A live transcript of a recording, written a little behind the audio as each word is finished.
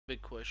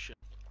big question.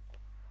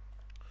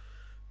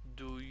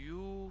 Do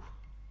you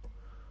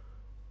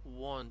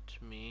want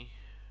me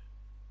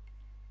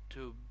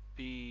to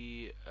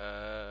be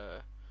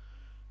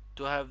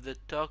to have the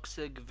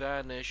toxic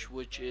vanish,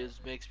 which is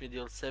makes me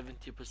deal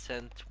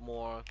 70%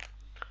 more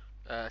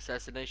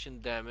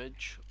assassination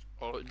damage,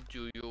 or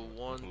do you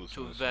want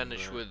to Hallucinogens,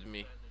 vanish right? with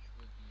me?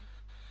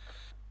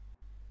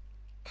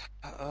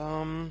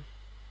 Um,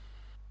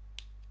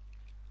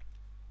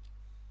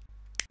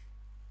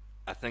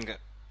 I think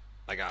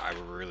I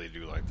really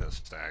do like that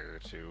stagger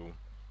too.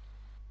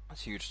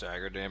 It's huge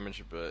stagger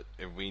damage, but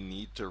if we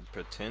need to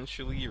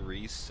potentially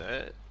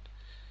reset,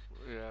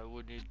 Yeah,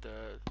 we need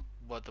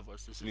both of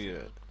us. This is yeah,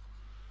 even.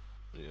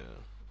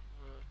 yeah,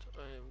 Right,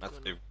 I am that's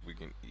gonna. if we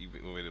can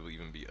even it'll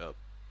even be up,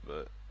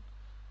 but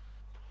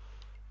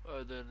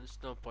Then it's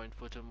no point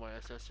putting my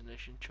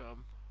assassination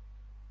charm.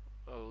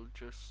 I'll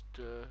just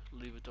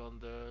leave it on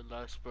the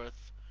last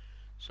breath.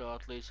 So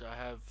at least I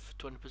have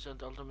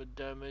 20% ultimate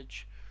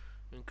damage,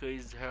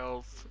 increased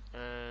health,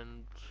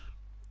 and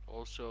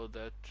also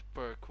that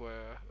perk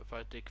where if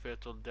I take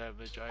fatal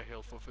damage, I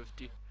heal for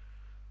 50.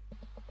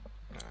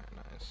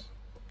 alright, nice.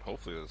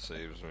 Hopefully that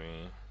saves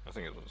me. I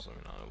think it will. I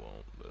mean, I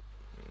won't, but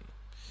I mean,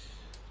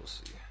 we'll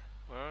see.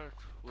 Alright,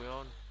 we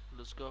on.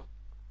 Let's go.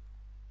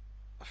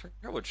 I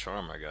forgot what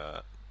charm I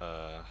got.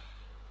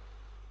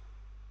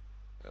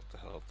 Got the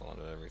health on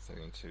and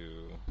everything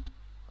too.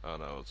 Oh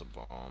no, it's a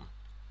bomb.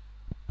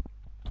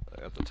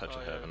 I got the touch Oh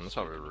of yeah, heaven. That's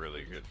probably speaking of really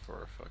which. good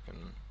for a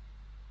fucking.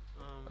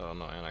 Um, Oh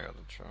no, and I got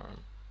the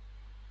charm.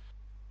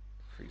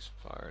 Increase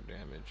fire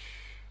damage.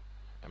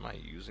 Am I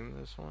using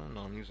this one?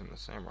 No, I'm using the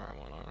samurai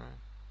one, aren't I?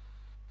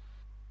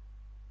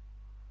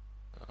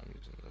 No, I'm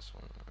using this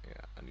one.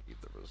 Yeah, I need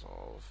the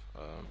resolve.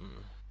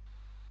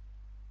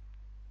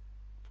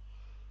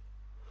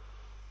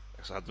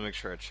 So I have to make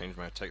sure I change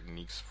my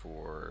techniques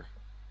for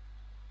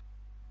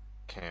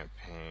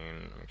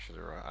campaign. Make sure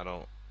they're right. I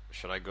don't.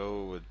 Should I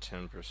go with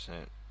 10%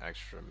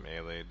 extra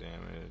melee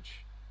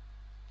damage?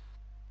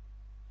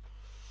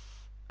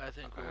 I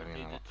think we I will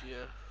mean, need it,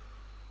 yeah.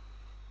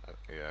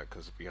 yeah,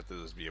 because we have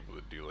to just be able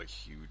to do like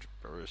huge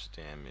burst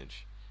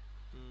damage.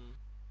 Hmm.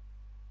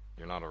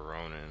 You're not a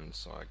Ronin,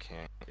 so I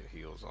can't get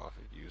heals off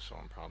of you, so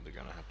I'm probably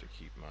gonna have to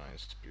keep my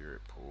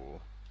spirit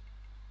pool.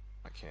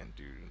 I can't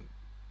do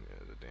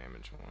the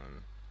damage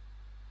one.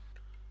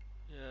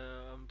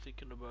 Yeah, I'm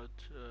thinking about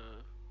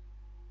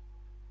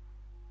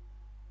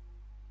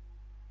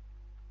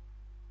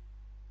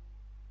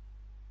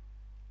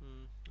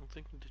I'm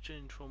thinking to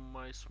change from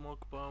my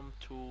smoke bomb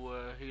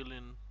to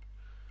healing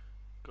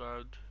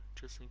guard,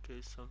 just in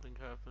case something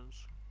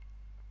happens.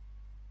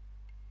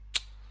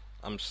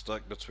 I'm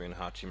stuck between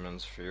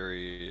Hachiman's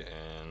Fury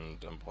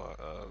and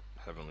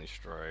Heavenly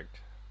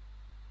Strike.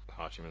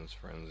 Hachiman's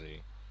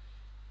Frenzy.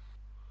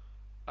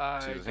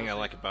 See, I the thing don't I think.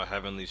 like about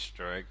Heavenly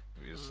Strike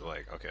is Mm,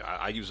 like, okay,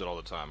 I use it all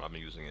the time. I've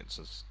been using it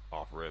since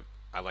off rip.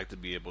 I like to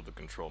be able to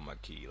control my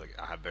key. Like,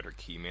 I have better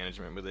key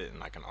management with it,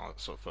 and I can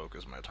also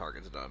focus my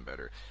targets down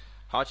better.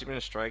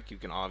 Hachiman Strike, you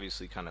can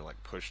obviously kind of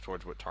like push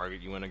towards what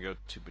target you want to go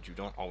to, but you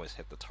don't always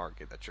hit the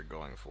target that you're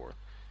going for.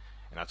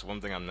 And that's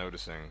one thing I'm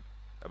noticing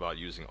about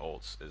using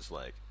ults is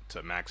like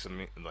to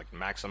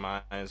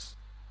maximize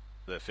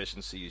the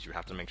efficiencies. You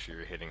have to make sure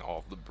you're hitting all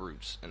of the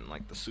brutes and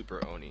like the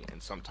super oni,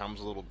 and sometimes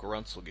little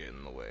grunts will get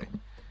in the way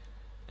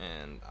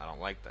and I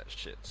don't like that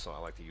shit. So I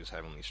like to use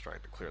Heavenly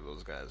Strike to clear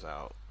those guys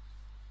out,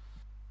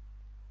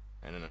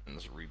 and then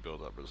just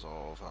rebuild up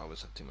resolve. I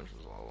always have too much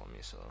resolve on me,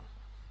 so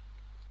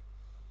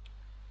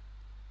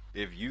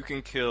if you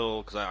can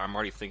kill, because I'm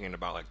already thinking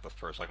about like the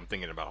first, like I'm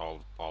thinking about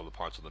all the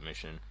parts of the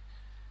mission.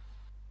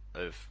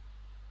 If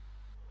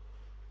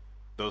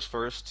those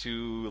first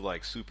two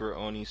like super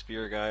oni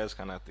spear guys,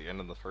 kind of at the end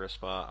of the first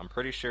spot, I'm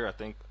pretty sure I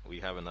think we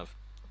have enough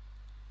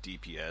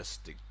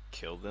DPS to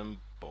kill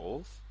them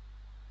both.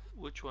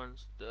 which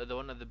ones? The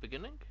one at the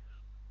beginning?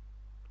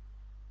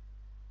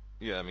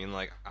 Yeah, I mean,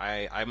 like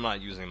I'm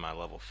not using my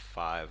level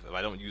 5. If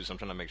I don't use, I'm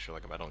trying to make sure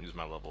like if I don't use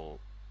my level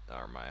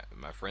or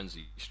my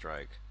frenzy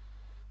strike.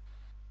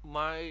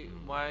 I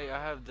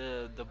have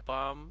the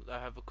bomb. I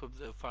have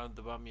equipped found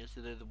the bomb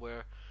yesterday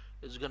where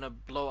it's gonna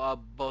blow up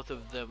both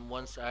of them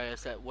once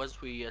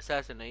we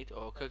assassinate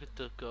or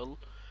critical.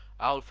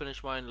 I'll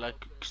finish mine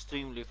like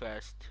extremely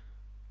fast.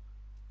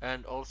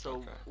 And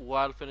also Okay.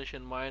 while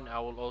finishing mine, I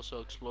will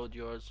also explode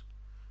yours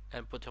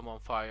and put him on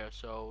fire,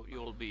 so you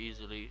will be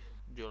easily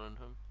dealing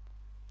him.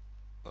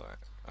 All right.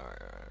 All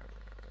right. All right.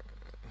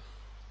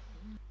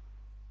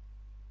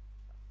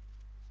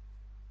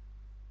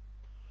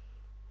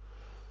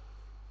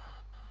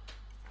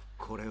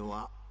 これ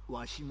は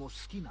わしも好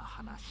きな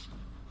話。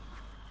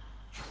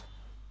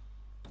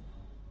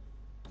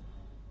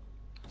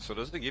So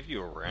does it give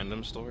you a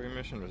random story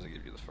mission, or does it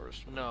give you the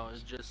first No, it's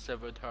ones? just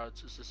severed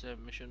hearts. It's the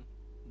same mission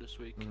this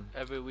week. Mm.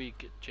 Every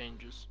week it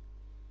changes.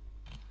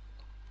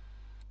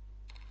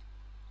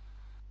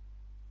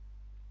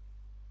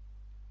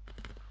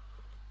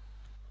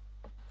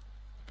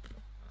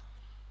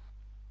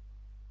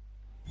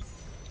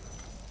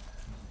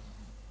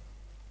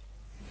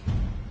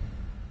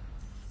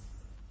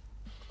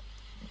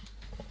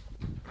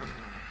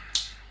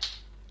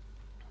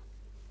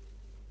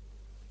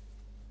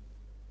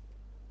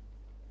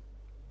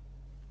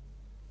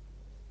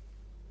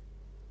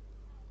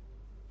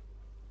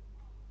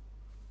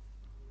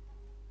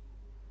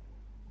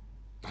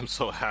 I'm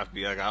so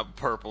happy I got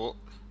purple.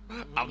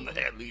 I'm the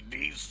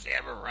LED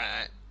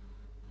samurai. It's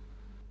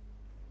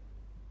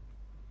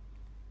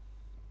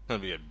gonna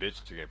be a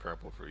bitch to get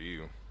purple for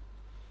you.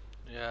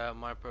 Yeah,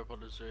 my purple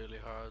is really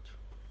hard.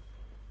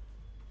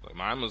 Like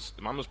mine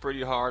was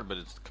pretty hard, but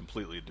it's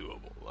completely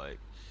doable. Like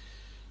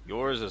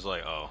yours is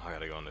like, oh, I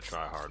gotta go into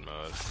try hard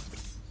mode.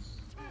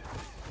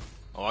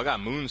 Oh, I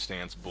got moon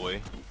stance, boy.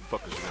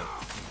 Fuck is you gonna?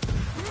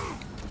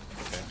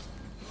 Okay.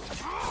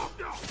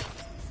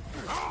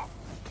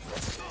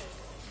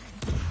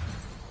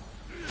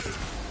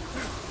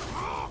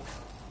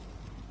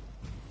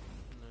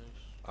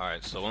 Nice.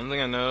 Alright, so one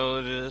thing I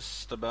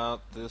noticed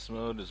about this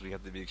mode is we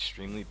have to be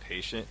extremely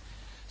patient.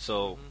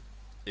 So,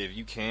 if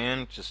you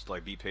can, just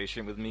like be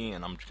patient with me,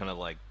 and I'm just gonna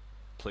like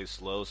play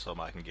slow so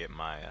I can get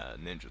my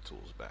ninja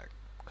tools back.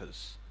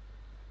 Cause,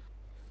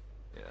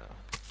 yeah,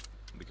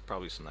 we could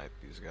probably snipe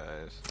these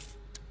guys.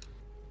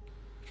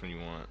 Which one you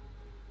want?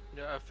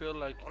 Yeah, I feel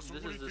like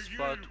this is the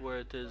spot where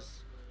it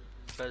is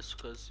best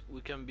because we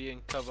can be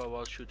in cover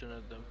while shooting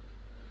at them.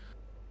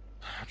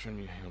 Which one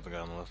you want the guy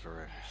on the left or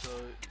right? So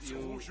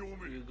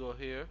you go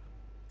here,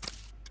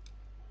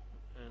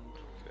 and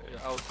Okay.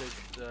 yeah, I'll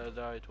take the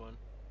right one.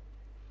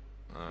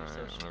 Alright,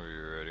 whenever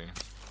you're ready.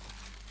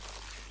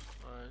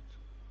 Alright.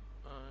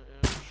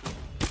 Yeah, shoot.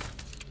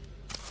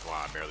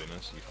 Wow, I barely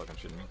missed. You fucking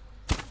shitting me?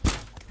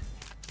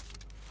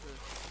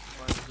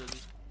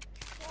 Mine's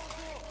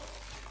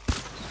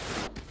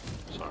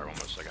Sorry, one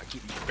more second. I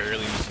keep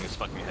barely missing his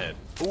fucking head.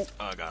 Oh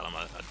god,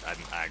 I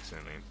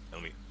accidentally.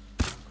 Let me.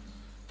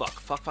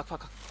 Fuck.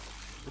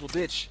 Little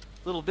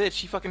bitch,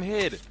 he fucking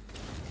hid.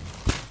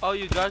 Oh,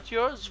 you got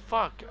yours?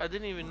 Fuck, I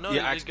didn't even know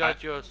you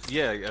got yours.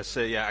 Yeah, I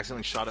said, yeah, I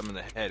accidentally shot him in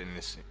the head and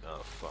this. Oh,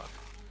 fuck.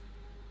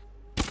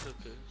 It's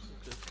okay.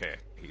 Okay,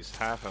 he's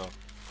half health.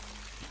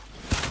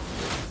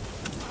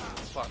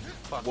 Fuck.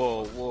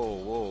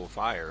 Whoa.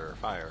 Fire.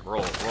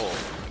 Roll. Oh,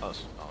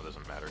 it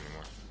doesn't matter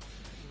anymore.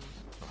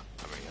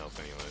 How many health,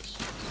 anyways?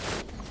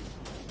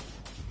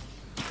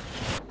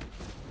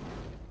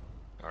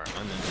 Alright,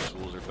 my ninja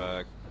tools are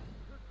back.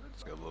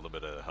 Let's get a little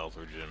bit of health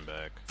regen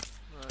back.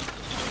 Right.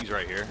 He's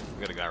right here.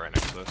 We got a guy right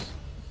next to us.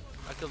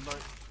 I killed mine.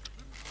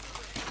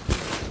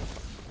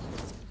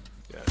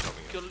 Yeah, help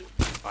me. Kill you.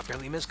 I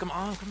barely missed. Come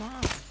on.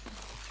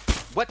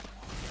 What?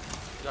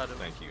 Got him.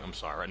 Thank you. I'm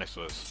sorry. Right next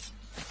to us.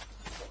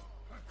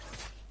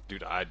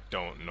 Dude, I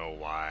don't know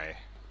why.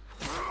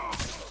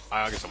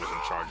 I guess I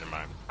wasn't charging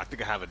mine. I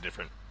think I have a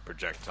different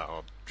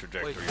projectile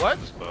trajectory Wait, what?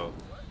 on this bow.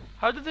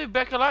 How did they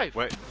back alive?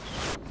 Wait.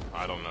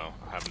 I don't know.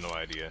 I have no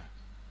idea.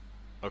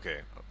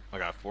 Okay. I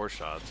got 4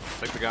 shots.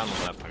 Take the guy on the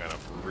left. I gotta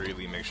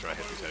really make sure I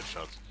hit these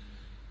headshots.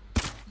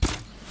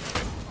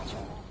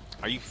 Okay.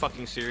 Are you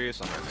fucking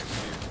serious? I'm right next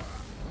to you.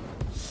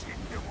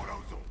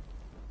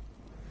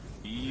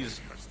 He's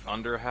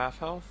under half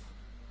health?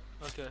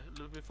 Okay,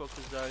 let me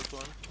focus the right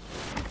one.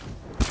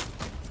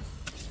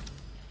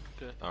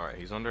 Okay. Alright,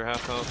 he's under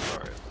half health.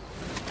 Alright.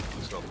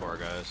 Let's go for it,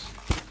 guys.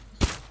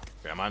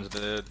 Okay, mine's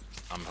dead.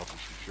 I'm helping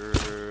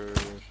shoot yours.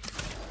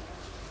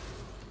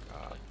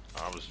 God.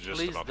 I was just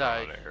Please about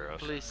die. to run out of arrows.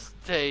 Please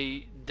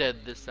stay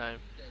dead this time.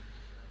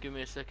 Give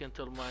me a second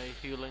till my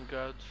healing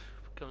guard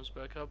comes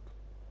back up.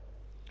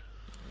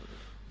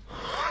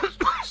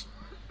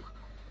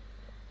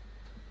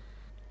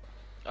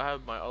 I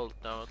have my ult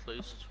now at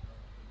least.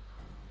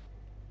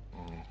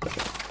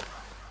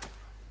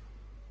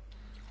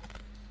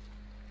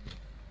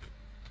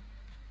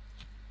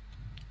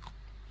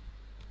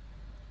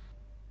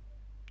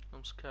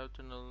 I'm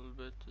scouting a little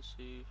bit to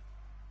see.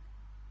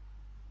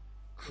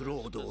 クロ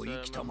ードを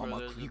生きたまま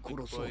There's 食 a い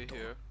big 殺そう boy と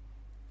here.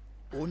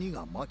 鬼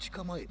が待ち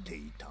構えて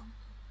いた。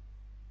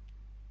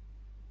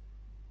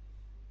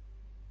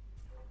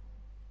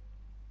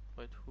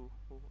 Wait, who?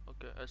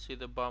 Okay, I see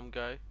the bomb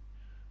guy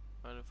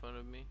right in front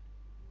of me.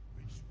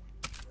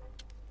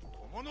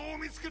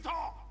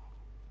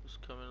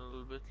 Just coming a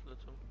little bit. Let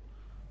him.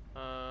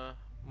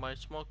 My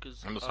smoke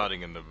is. I'm just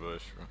hiding in the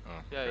bush.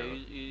 Oh, Yeah,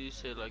 barely. you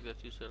say like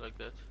that. You say like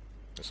that.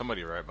 There's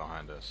somebody right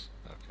behind us.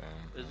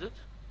 Okay. Is it?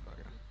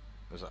 Okay.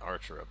 There's an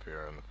archer up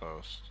here on the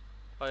post.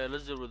 Oh yeah,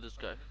 let's deal with this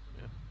guy.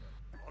 Yeah.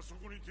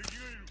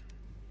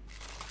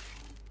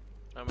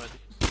 I'm ready.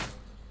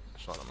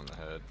 Shot him in the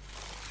head.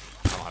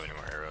 I don't have any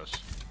more arrows.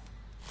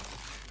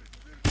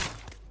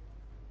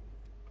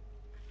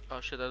 Oh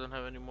shit, I don't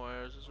have any more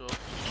arrows as well.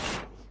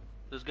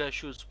 This guy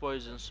shoots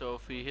poison, so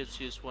if he hits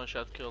you, it's one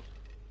shot kill.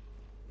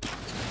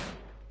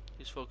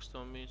 He's focused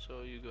on me,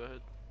 so you go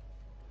ahead.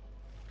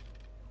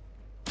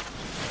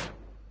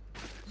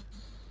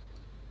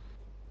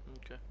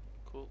 Okay,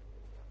 cool.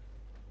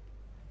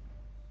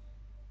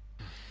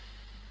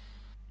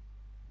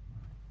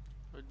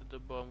 Where did the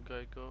bomb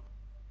guy go?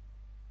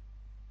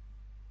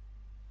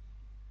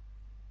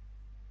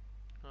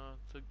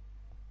 The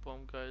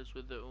bomb guy is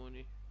with the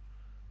Oni.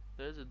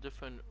 There's a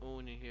different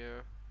Oni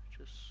here.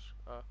 Just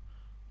I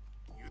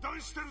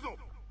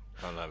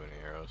don't have any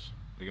arrows.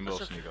 We can That's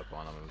both okay. sneak up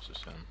on him. It's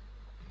just him.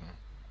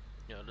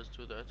 yeah, let's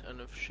do that. And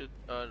if shit,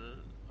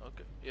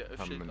 okay, yeah, if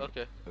How shit, many-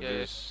 okay, yeah,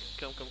 there's-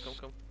 come.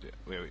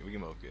 Yeah, we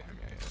can both get him.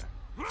 Yeah.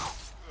 Okay,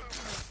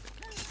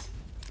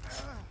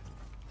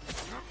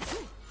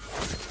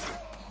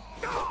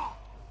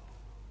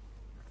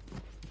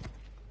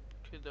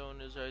 the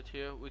one is right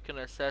here. We can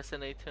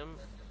assassinate him,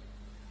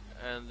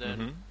 and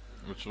then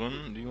Which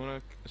one do you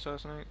want to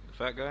assassinate? The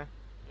fat guy?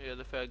 yeah,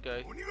 the fat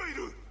guy.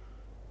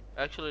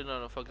 Actually,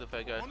 no, fuck the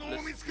fat guy.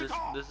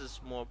 This is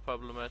more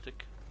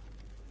problematic.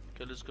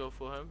 Okay, let's go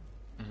for him.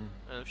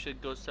 And if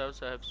shit goes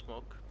south, I have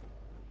smoke.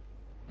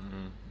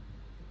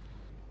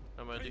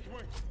 I'm ready.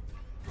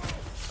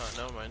 Oh,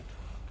 never mind.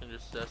 Can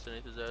just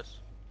assassinate his ass.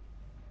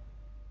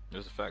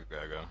 There's the fat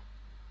guy go.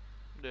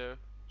 There.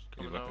 He's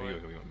coming our way.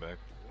 He went back.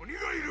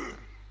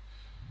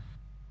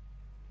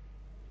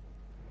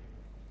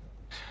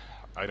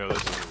 I know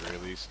this is a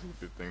really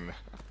stupid thing.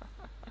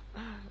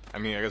 I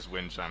mean, I guess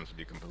wind chimes would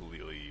be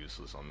completely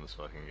useless on this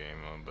fucking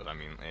game mode, but I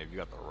mean, hey, if you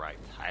got the right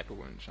type of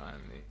wind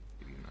chime,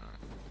 maybe not.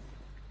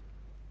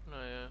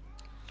 Oh yeah.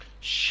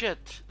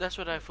 Shit! That's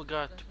what I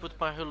forgot. To put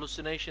my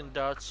hallucination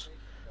dots.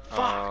 Fuck!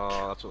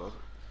 Oh,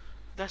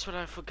 That's what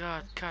I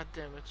forgot. God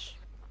damn it.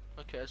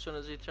 Okay, as soon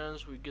as he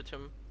turns, we get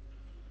him.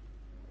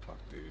 Fuck,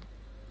 dude.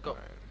 Go.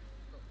 Right.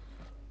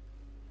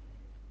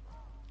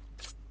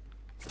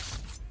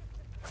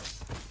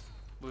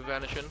 We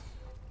vanishing.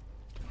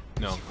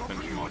 No,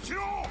 finish him off.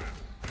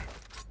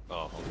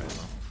 Oh, okay,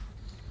 no.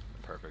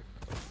 Perfect.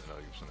 No,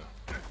 you're just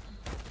gonna...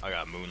 I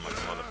got moon like a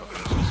motherfucker. I'm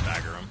just gonna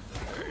stagger him.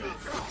 There you go.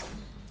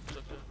 It's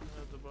okay, I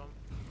have the bomb.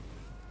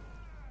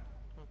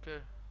 Okay.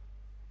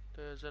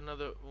 There's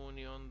another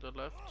Uni on the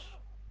left.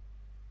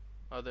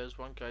 Oh, there's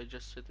one guy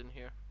just sitting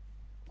here.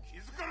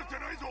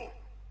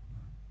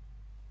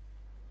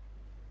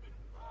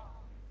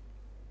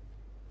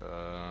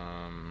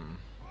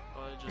 Oh, I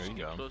just here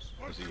you go. close.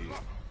 Is he...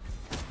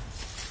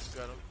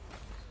 Got him.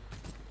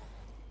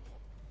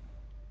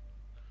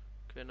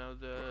 Okay, now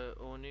the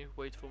Oni,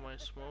 wait for my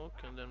smoke,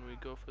 and then we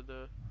go for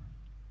the...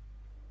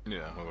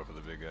 Yeah, we'll go for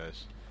the big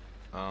guys.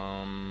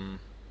 No,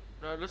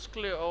 let's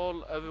clear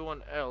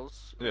everyone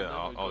else. Yeah,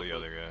 all the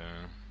other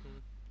guys.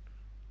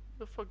 Where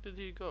the fuck did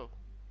he go?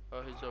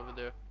 Oh, he's over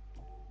there.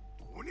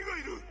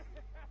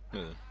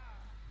 Yeah.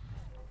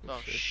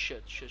 Oh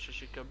shit,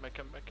 come back.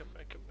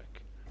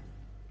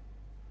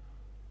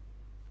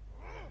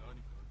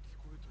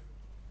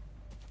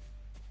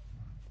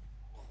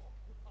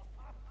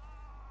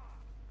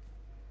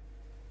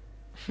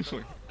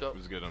 Go.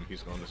 Let's get him,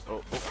 he's going this...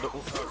 Oh,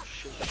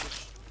 Shit.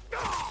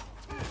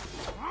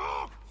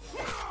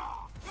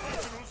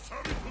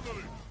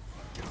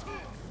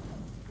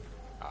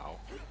 Ow.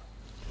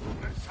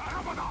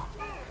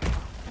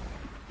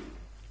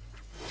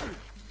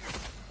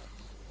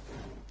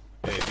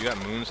 Hey, if you got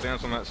moon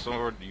stance on that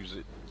sword, use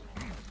it.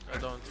 I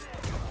don't.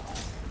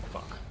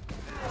 Fuck.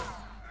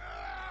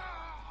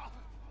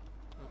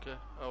 Okay,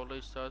 I will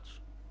restart.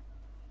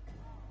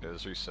 Yeah,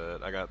 let's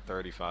reset. I got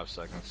 35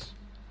 seconds.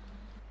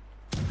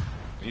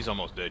 He's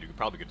almost dead. You could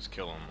probably just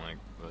kill him, like,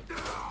 but...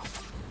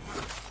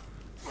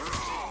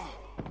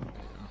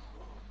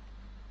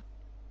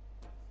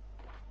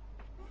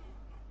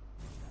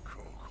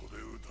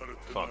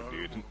 Fuck,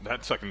 dude.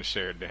 That second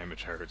shared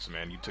damage hurts,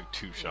 man. You took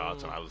 2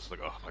 shots, and I was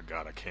like, oh my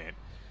god, I can't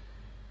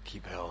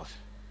keep health.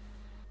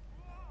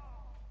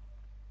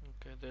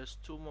 Okay, there's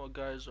 2 more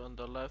guys on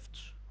the left.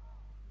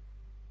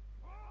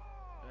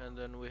 And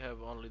then we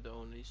have only the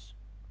Onis.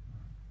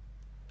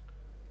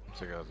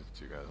 Check out the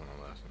 2 guys on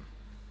the left.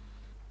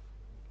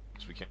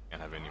 So we can't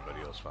have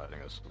anybody else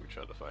fighting us, so we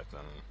try to fight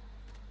them.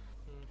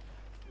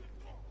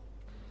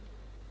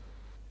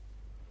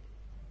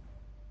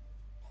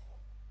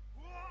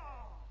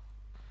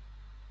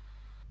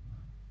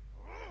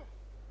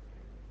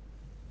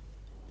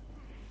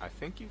 I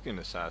think you can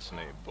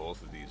assassinate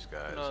both of these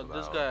guys. No,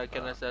 this guy I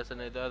can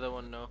assassinate, the other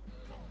one no.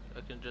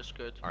 I can just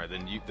go. Alright,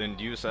 then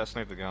you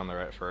assassinate the guy on the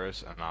right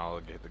first, and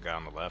I'll get the guy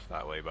on the left.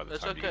 That way, by the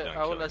That's time you okay. get done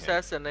I will killing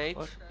assassinate.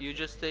 What? You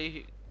just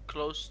stay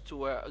close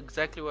to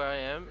exactly where I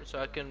am, so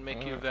I can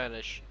make you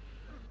vanish.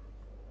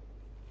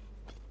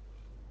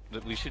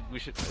 We should.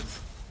 It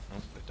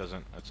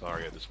doesn't. It's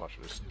alright. Just watch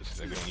this.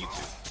 We don't need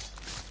to.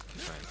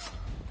 Keep saying.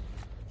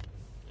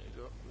 There you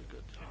go. We're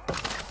good.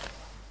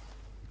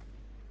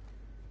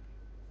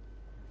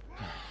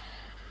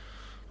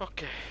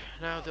 Okay,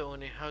 now the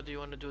Oni, how do you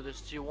want to do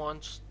this? Do you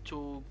want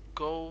to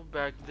go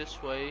back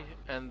this way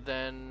and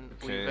then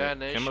we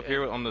vanish? Come up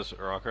here on this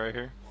rock right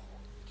here.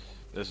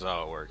 This is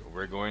how it works.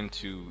 We're going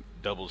to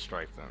double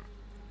strike them.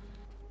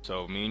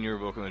 So me and you are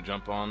both going to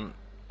jump on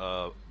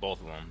both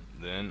of them.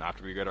 Then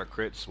after we get our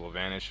crits, we'll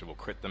vanish. We'll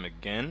crit them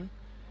again,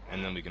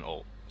 and then we can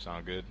ult.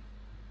 Sound good?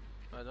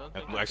 I don't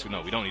think. Actually,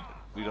 no. We don't need.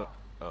 We don't.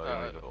 Oh, you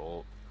don't need to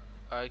ult.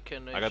 I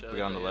can. I got the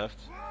guy on the left.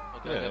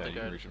 Okay, Yeah, you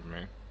can reach him from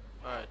here.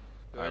 All right.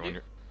 Alright, Ready? when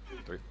you're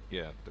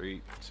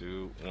 3,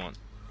 2, 1. I'm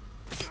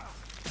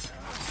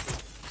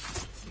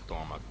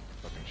throwing my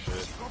fucking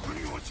shit.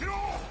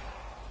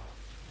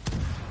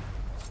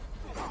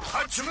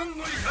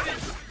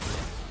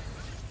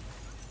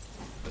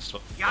 This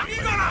I might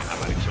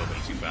have killed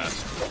him too fast.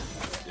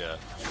 Yeah.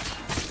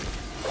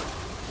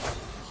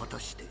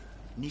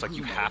 It's like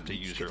you have to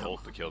use your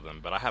ult to kill them,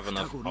 but I have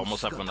enough,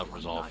 almost have enough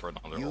resolve for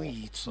another ult.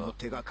 唯一の So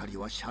手がかり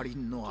は車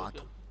輪の Okay,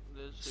 跡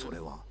there's それ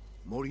は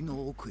森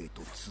の奥へ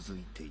と続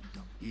いてい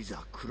たい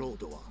ざクロー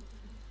ドは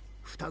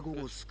双子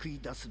を救い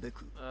出すべ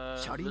く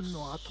車輪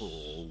の後を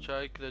追う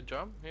check the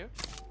drum here.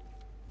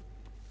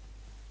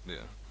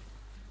 yeah.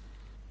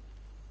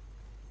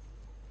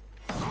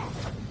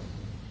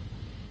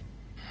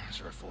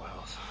 It's our full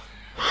health.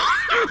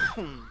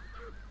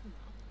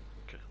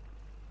 Okay.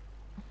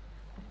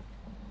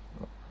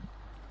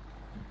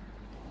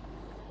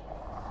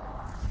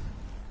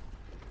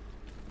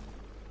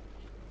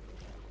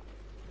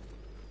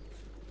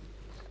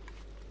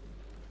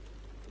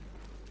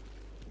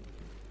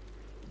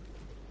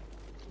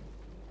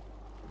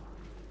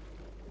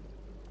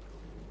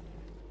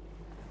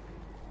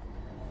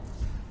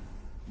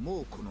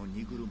 もうこの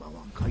荷車は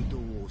街道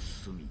を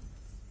進み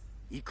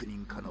幾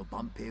人かの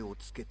万兵を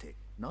つけて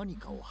何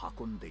かを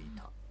運んでい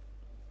た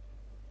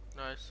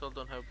No, I still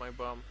don't have my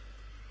bomb.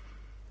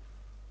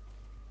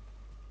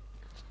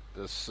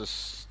 Let's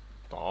just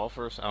stall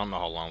first. I don't know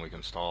how long we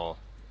can stall.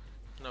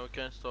 No, we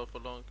can't stall for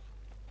long.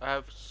 I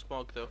have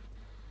smoke though.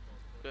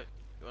 Okay,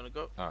 you wanna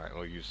go? All right,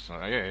 we'll use.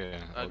 Yeah.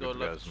 I I'll go let you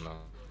left. guys know.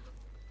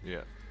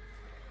 Yeah.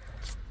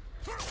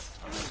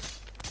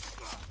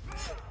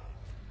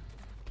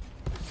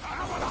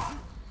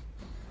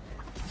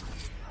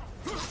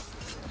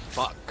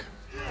 Fuck.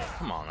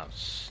 Come on, that was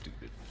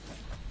stupid.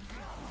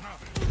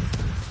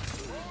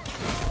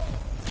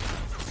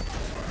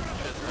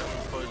 Shit,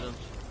 I'm poisoned.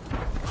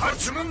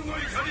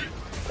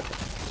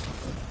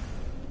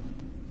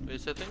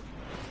 Resetting?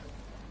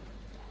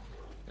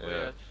 Yeah. Where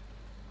you at?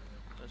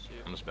 I see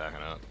you. I'm just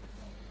backing up.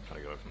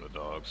 Trying to get away from the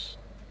dogs.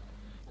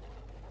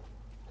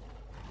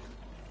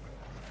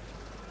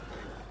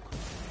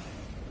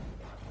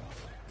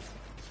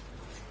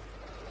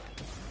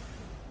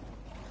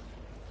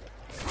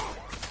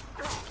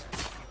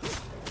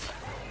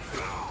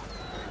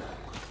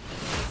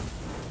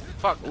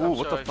 Fuck, Ooh, I'm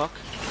what sorry. the fuck?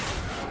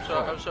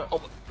 I'm sorry.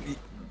 Oh,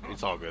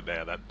 it's all good.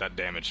 Yeah, that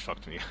damage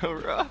fucked me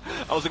over. I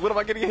was like, what am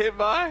I getting hit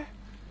by?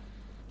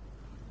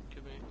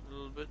 Give me a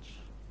little bit.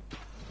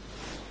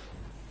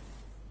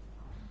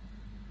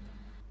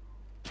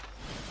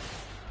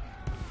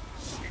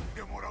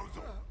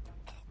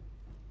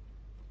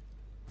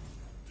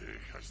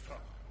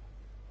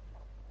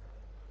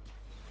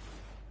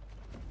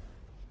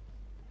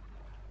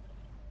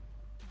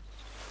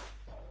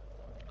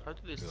 How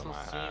did they He's on still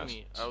my see ass.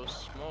 me? I was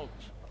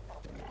smoked.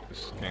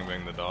 Just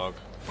gangbang the dog.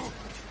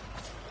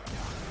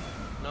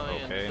 No,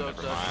 yeah, Okay, the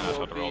never dogs mind. I are just too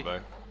have to roll OP.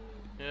 back.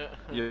 Yeah.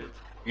 Yeah, you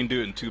can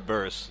do it in 2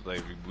 bursts.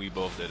 Like we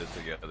both did it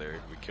together.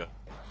 We killed.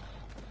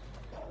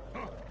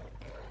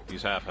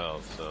 He's half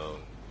health, so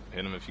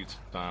hit him a few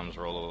times.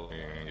 Roll over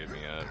and get me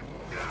up.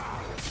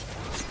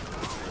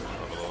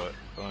 Roll it.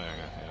 Oh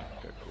yeah.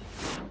 Okay, cool.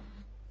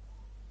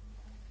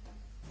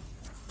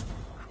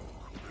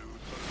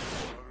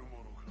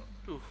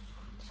 Oof.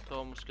 I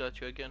almost got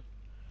you again.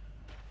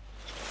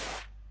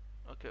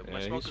 Okay, my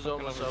Yeah, smoke he's is fucking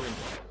almost over up.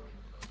 here.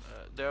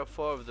 There are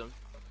 4 of them.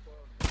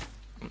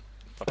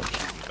 Fucking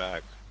shooting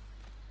back.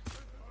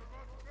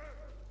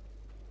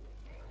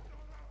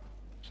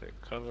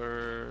 Take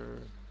cover.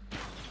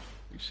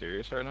 You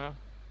serious right now?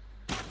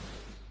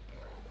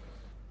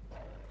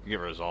 You get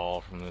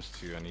resolve from this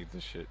too. I need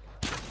this shit.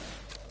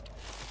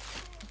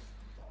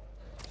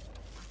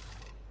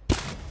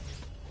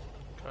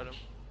 Got him.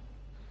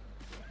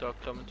 Dog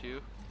coming to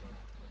you.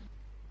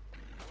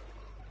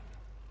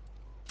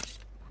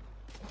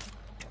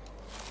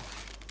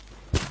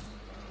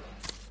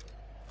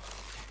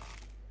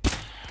 Yeah,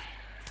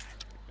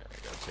 I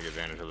gotta take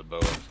advantage of the bow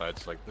in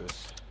fights like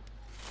this.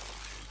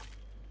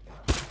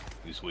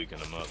 He's weaken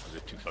them up because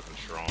they're too fucking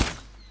strong.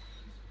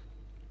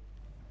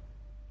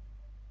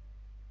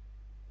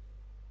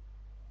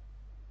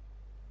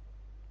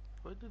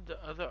 Where did the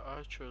other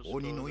archers go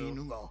鬼の though?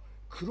 犬が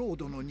クロー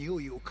ドの匂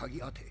いを嗅ぎ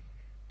当て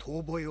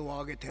遠吠えを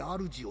上げて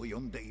主を呼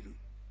んでいる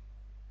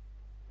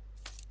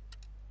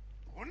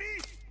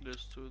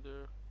There's 2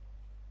 there.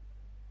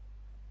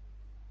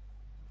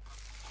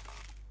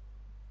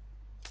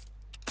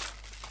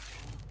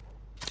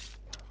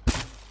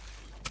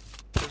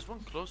 There's one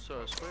close to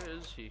us. Where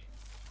is he?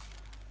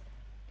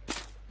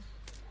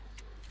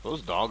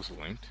 Those dogs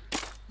linked.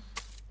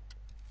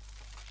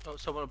 Oh,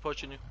 someone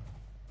approaching you.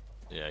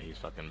 Yeah, he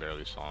fucking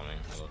barely saw me.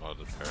 I love how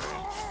the parry.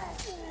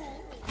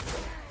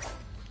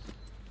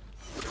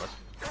 What?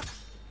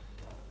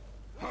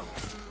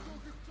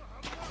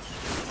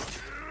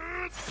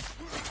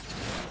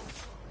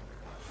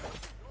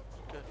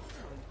 Okay,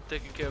 I'm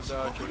taking care of the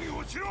archer.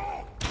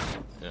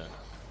 Yeah.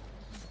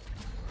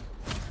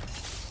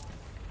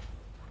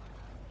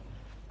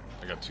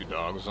 I got 2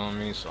 dogs on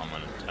me, so I'm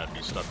gonna have to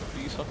be stuck with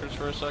these fuckers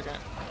for a second.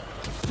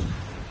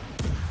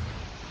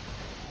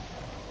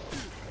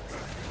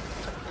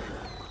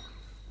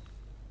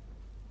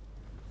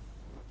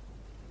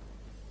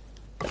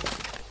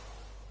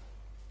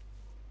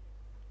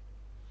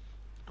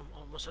 I'm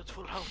almost at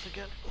full health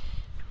again.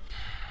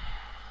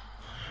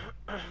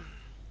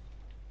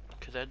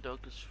 Okay, That dog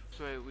is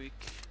very weak.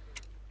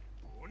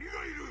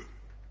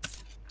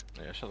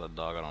 Yeah, I shot that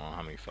dog I don't know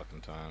how many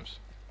fucking times.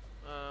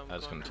 I I'm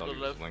just going couldn't to tell the if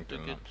he was left linked to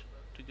or not.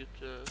 get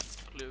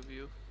clear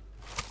view.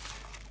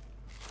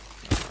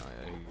 Yeah,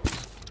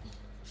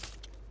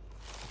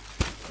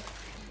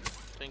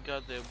 Thank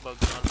God they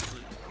bugged,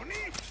 honestly.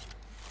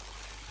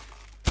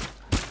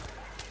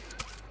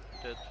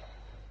 Dead.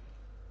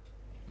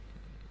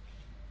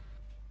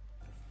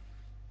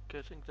 Okay,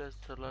 I think that's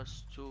the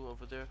last two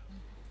over there.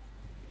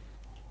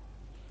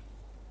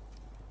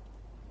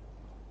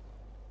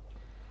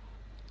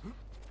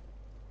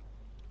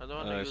 I don't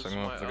want to Alright, use so I'm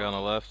going my with the guy on the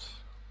left.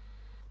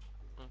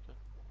 Okay.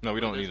 No, we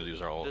Well, don't need to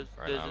use our ult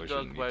right there's now. a We dog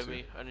shouldn't need by to.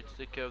 me. I need to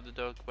take care of the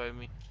dog by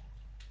me.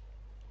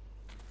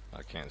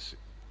 I can't see.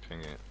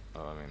 Ping it.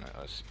 Oh, I mean,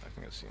 I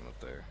think I see him up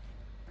there.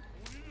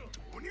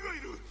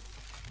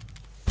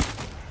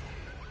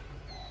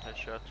 Nice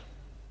shot.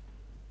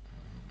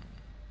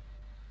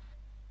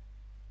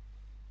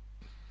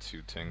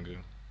 2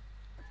 Tengu.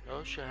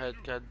 Oh, she had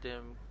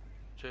goddamn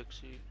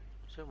Trixie.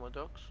 Is there more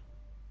dogs?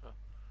 Oh,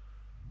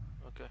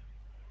 okay.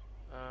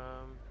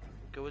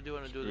 Okay, what do you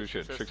want to do We this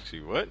should assess?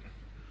 Trixie. What?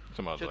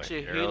 Some about like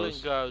Trixie, healing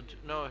arrows. guard.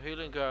 No,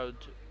 healing guard.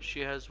 She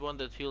has one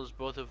that heals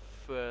both of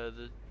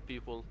the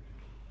people.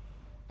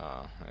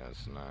 Oh, yeah,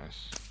 that's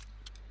nice.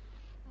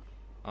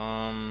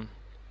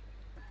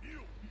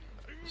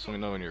 So let me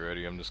know when you're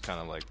ready. I'm just kind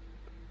of like,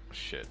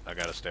 shit. I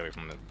gotta stay away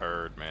from the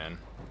bird, man.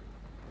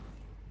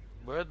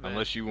 Birdman.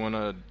 Unless you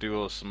wanna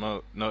do a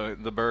smoke. No,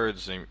 the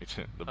birds. The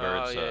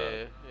birds.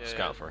 Yeah,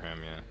 scout for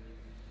him. Yeah.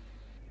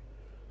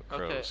 The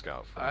crow Okay,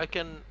 scout for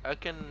him. I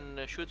can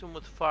shoot him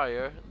with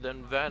fire,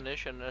 then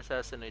vanish and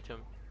assassinate him.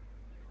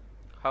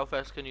 How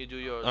fast can you do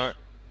yours? Alright.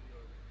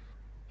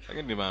 I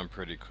can do mine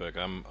pretty quick.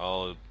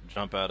 I'll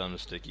jump at him,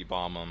 sticky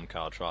bomb him,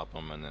 caltrop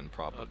him, and then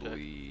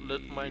probably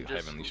Let mine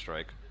just heavenly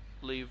strike.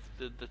 leave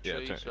the Yeah,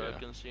 tree so I yeah.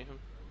 can see him.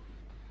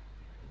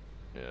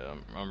 Yeah,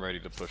 I'm ready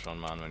to push on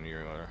mine when you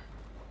are.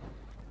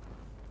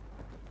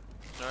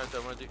 Alright,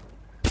 I'm ready.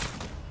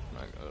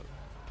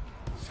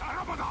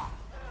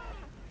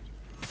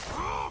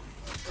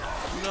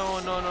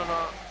 No.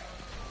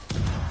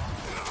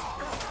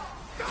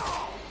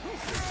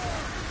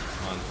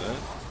 Mine's dead.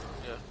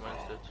 Yeah,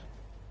 mine's dead.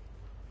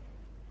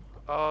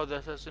 Oh, the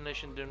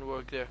assassination didn't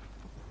work there.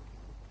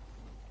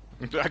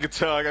 I could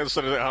tell. I got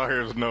something out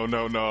here. No.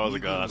 I was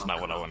like, oh, that's not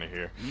what I want to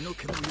hear.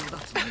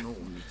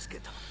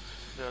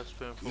 That's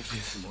painful.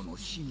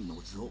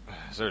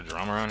 Is there a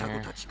drum around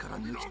here?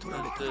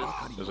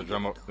 There's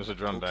a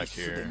drum back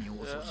here.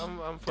 Yeah,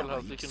 I'm full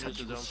health. You can use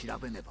the drum.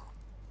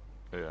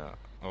 Yeah.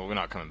 Well, we're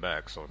not coming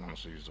back, so I'm gonna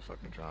use the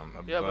fucking drum.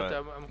 Yeah, but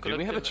I'm did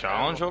we have a collecting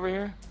challenge ammo. over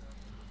here?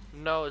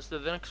 No, it's the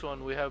next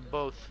one. We have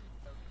both.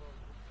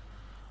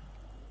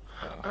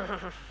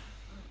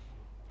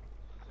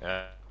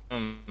 Yeah.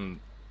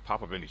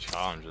 Pop up any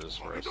challenges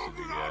for us to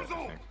do yet, I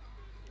think.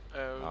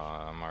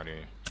 I'm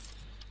already.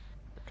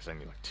 Because I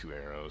need like 2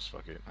 arrows.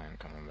 Fuck it. I am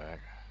coming back.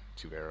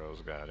 2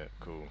 arrows. Got it.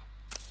 Cool.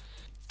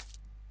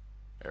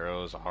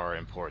 Arrows are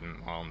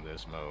important on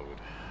this mode.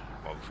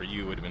 Well, for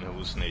you, it would have been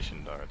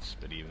hallucination darts,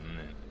 but even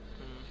then.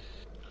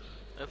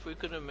 If we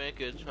couldn't make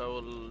it, I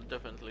will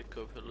definitely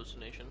go for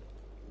hallucination.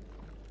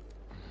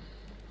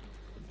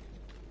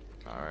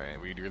 Alright,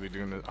 we really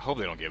doing this? I hope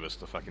they don't give us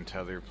the fucking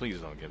tether. Please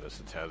don't give us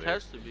the tether. It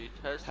has to be.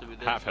 There's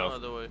Half no health.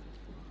 other way.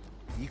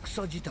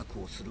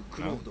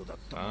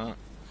 No?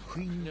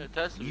 Yeah, it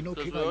has to be,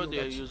 because we already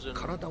are using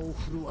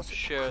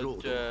shared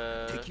wounds.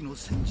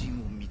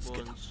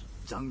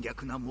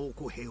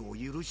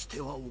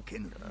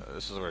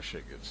 This is where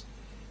shit gets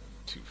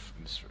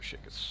this is where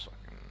shit gets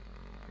fucking.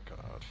 Oh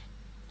god.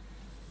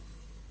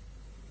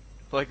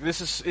 Like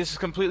this is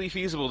completely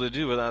feasible to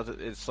do without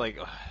it's like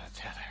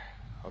tether.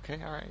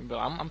 Okay, all right, but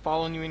I'm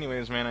following you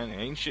anyways, man.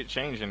 Ain't shit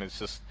changing. It's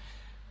just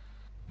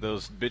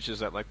those bitches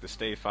that like to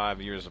stay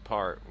 5 years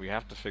apart. We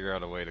have to figure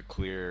out a way to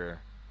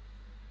clear.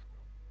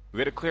 We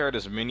got to clear out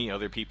as many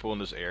other people in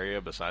this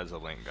area besides the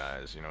Link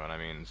guys. You know what I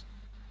mean?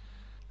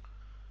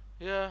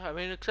 Yeah, I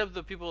mean, except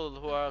the people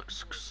who are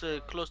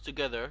close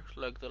together,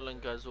 like the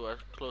Link guys who are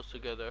close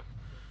together.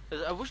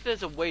 I wish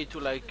there's a way to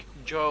like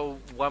draw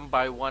one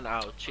by one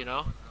out, you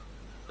know?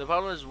 The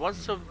problem is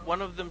once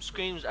one of them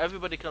screams,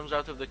 everybody comes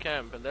out of the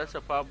camp, and that's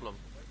a problem.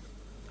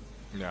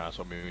 Yeah,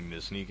 so we need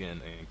to sneak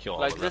in and kill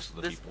all Like the rest of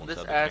the people this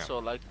inside the camp.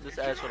 asshole, like this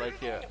asshole right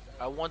here.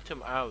 I want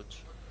him out.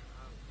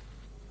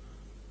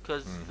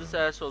 Cause this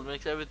asshole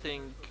makes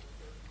everything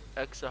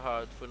extra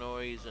hard for no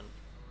reason.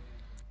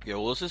 Yeah,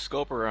 well, let's just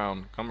scope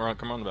around. Come on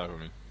the back with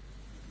me.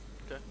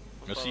 Okay.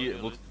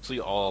 We'll see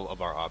all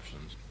of our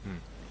options.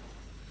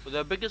 But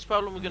the biggest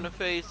problem we're gonna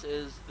face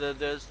is that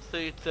there's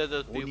 3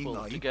 tethered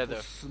people together.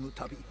 Let's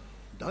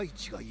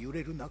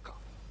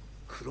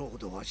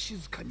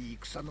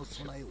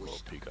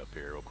peek up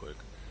here real quick.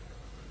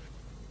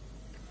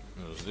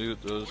 Those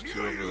 2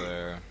 over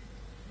there.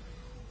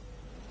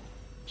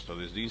 So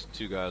there's these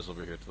 2 guys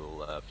over here to the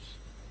left.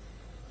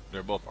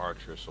 They're both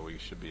archers, so we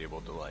should be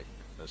able to like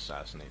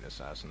assassinate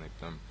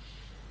them.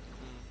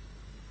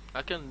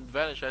 I can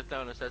vanish right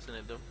now and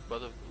assassinate them.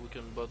 We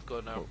can both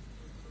go now. Cool.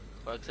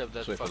 Well, except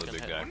that Just wait for the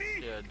fucking big guy.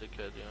 Yeah,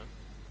 dickhead, yeah.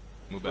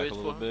 Move back Wait a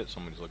little for bit.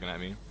 Somebody's looking at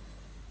me.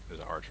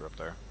 There's an archer up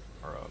there.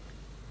 Or up.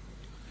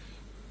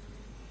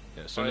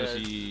 Yeah, as soon as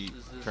he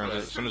turns,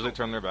 as soon as they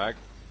turn their back.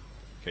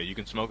 Okay, you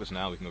can smoke us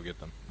now. We can go get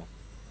them. Come on.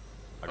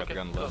 I got the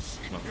guy on the left.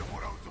 Smoke.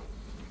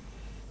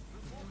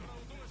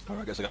 Oh,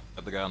 I guess I got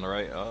the guy on the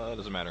right. It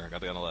doesn't matter. I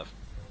got the guy on the left.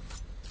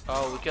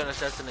 Oh, we can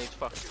assassinate.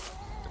 Fuck.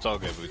 It's all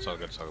good. It's all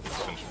good. It's all good.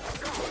 Let's finish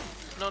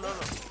it. No.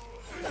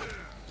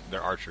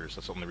 They're archers.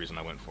 That's the only reason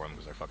I went for them,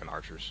 because they're fucking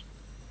archers.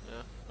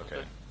 Yeah. Okay.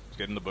 Let's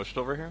get in the bush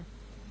over here.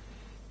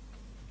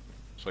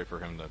 Just wait for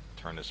him to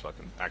turn this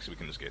fucking. Actually, we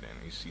can just get in.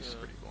 He's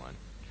pretty blind.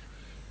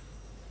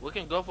 We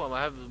can go for him.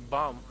 I have a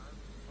bomb.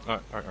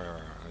 Alright.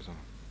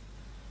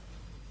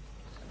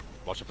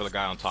 Watch out for the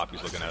guy on top.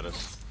 He's looking at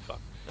us. Fuck.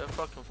 Yeah,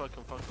 fuck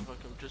him.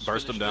 Just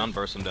burst him down.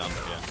 Yeah.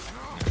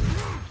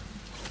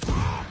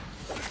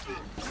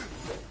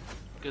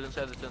 Get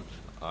inside the tent.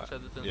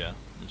 Yeah.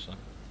 I'm sorry.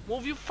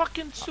 Move, you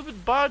fucking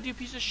stupid bard, you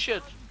piece of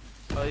shit.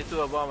 Oh, he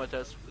threw a bomb at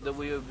us. That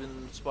we have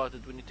been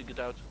spotted. We need to get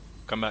out.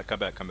 Come back,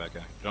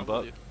 yeah. Jump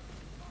up.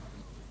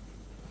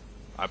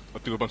 I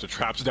threw a bunch of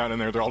traps down in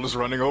there. They're all just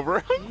running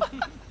over.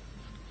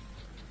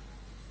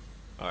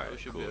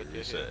 Alright, cool.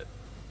 Reset.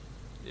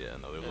 Yeah,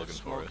 no, they're looking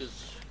for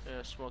us.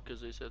 Smoke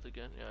is reset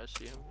again. Yeah, I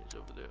see him. He's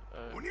over there.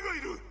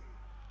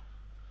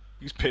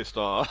 He's pissed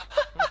off.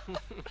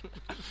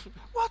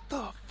 What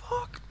the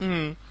fuck?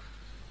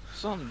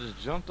 Something just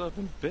jumped up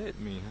and bit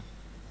me.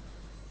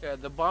 Yeah,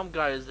 the bomb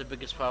guy is the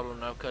biggest problem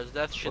now, because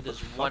that shit is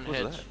one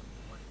hit.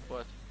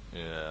 What?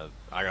 Yeah,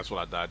 that's what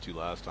I died to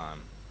last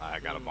time. I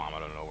got a bomb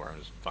out of nowhere and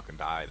just fucking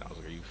died. I was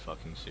like, are you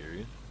fucking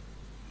serious?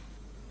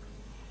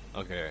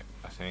 Okay,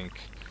 I think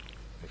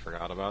they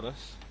forgot about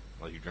us.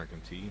 Like you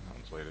drinking tea?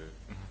 I was waiting.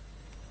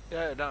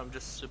 Yeah, no, I'm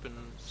just sipping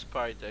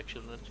Sprite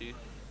actually, not tea.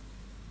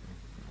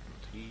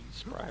 Tea,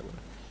 Sprite.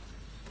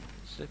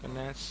 Sipping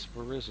that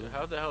Sprizz. So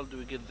how the hell do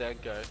we get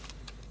that guy?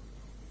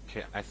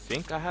 Okay, I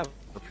think I have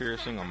a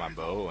piercing on my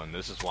bow, and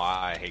this is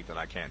why I hate that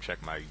I can't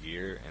check my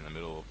gear in the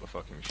middle of the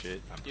fucking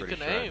shit. I'm pretty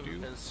sure I do. You can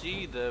aim and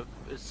see it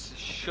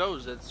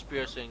shows that it's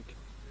piercing.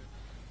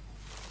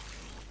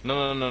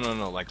 No.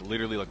 Like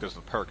literally, like there's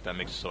a perk that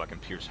makes it so I can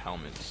pierce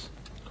helmets.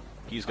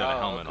 He's got a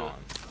helmet on.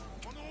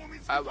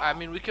 I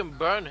mean, we can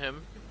burn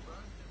him.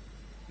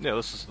 Yeah,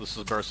 let's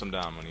just burst him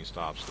down when he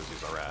stops because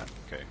he's a rat.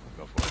 Okay,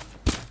 go for it.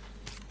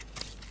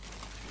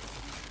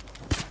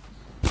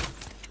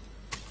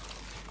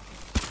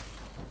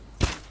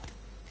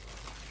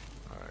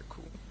 Alright,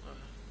 cool.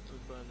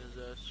 We'll burn his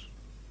ass.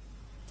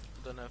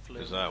 Don't have flavor.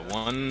 There's that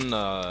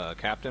one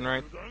captain,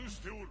 right?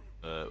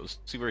 Let's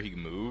see where he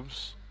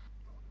moves.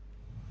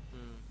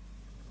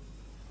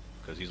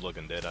 Because he's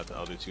looking dead at the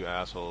other two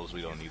assholes.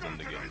 We don't need them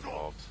to get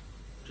involved.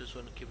 Just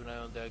want to keep an eye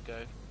on that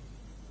guy.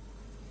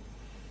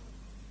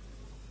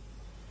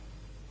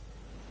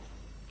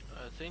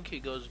 I think he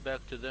goes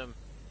back to them.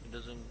 He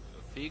doesn't.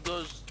 If he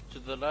goes to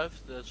the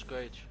left, that's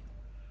great.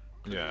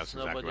 Yeah, that's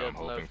exactly what I'm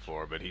hoping left.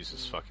 for. But he's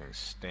just fucking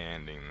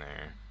standing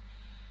there.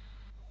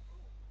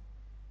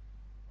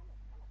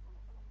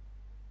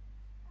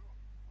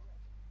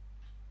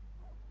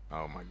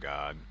 Oh my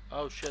god.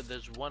 Oh shit!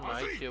 There's one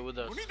right here with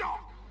us.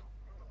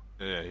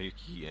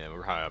 Yeah,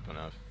 we're high up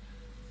enough.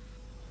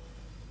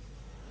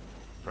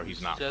 Bro,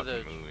 he's not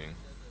fucking moving.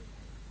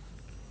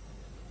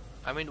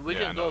 I mean, we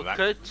can go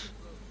crit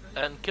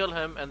and kill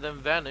him and then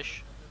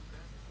vanish.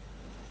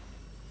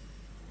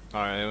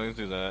 Alright, let's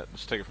do that.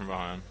 Let's take it from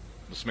behind.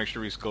 Let's make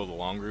sure we go the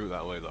long route.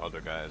 That way the other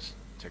guys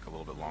take a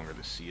little bit longer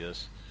to see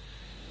us.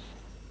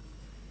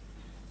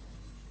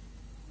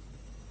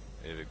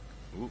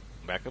 Ooh,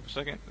 back up a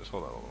second. Just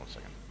hold on 1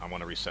 second. I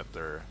want to reset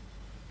their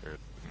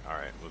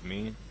Alright, with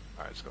me.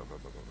 Alright, let's go.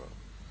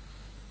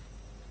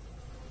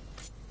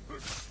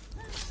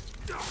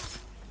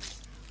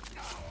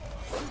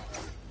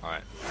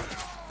 Alright.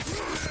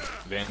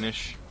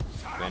 Vanish.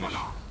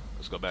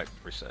 Let's go back.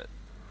 Reset.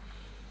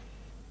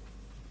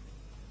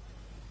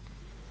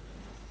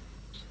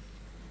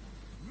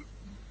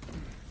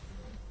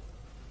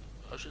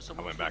 Oh shit,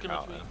 I went back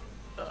out, man.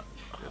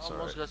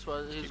 Almost, that's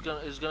why he's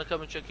gonna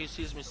come and check. He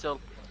sees me still.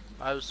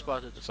 I was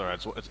spotted. It's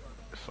alright.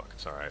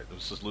 It's alright.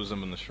 Let's just lose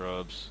him in the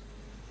shrubs.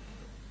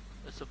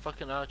 It's a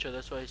fucking archer.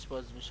 That's why he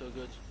spots me so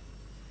good.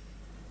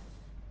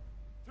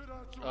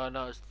 Oh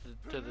no, it's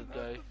the tethered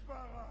guy,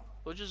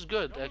 which is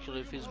good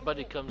actually. If his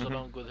buddy comes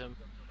along with him.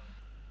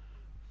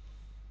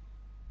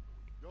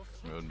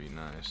 It would be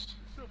nice.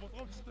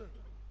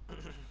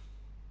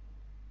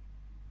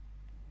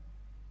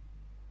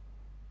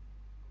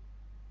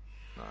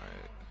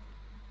 Alright.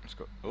 Let's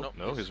go. Oh, nope,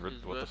 no,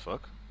 what the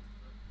fuck?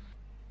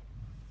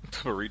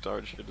 What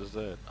retard shit is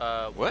that?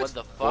 What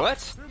the fuck?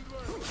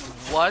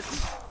 What?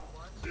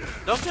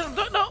 Don't kill him,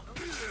 no!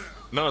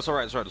 No, it's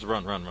alright, just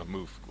run,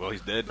 move. Well,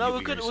 he's dead. No,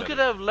 we could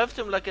have left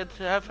him like at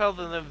half health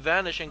and then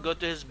vanish and go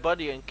to his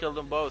buddy and kill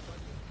them both.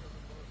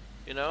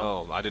 You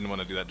know? Oh, I didn't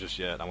want to do that just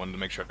yet. I wanted to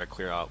make sure I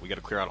clear out. We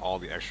gotta clear out all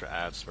the extra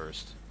ads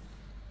first.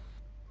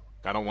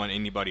 I don't want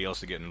anybody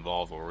else to get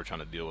involved while we're trying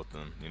to deal with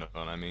them. You know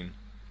what I mean?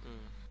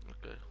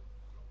 Okay.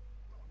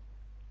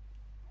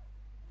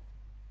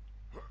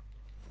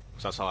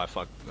 So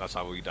that's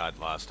how we died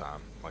last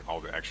time. Like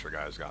all the extra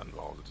guys got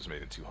involved. It just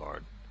made it too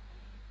hard.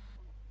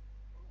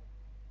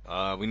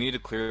 We need to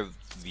clear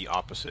the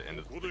opposite end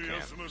of the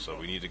camp. So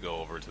we need to go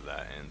over to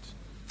that end.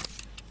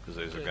 Because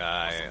there's a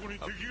guy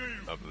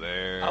up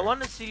there. I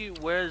want to see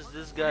where's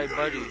this guy,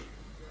 buddy.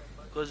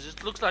 Because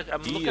it looks like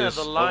I'm looking at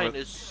the line.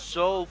 It's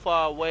so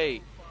far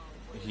away.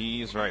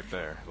 He's right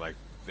there. Like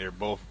they're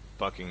both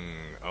fucking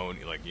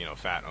Oni, like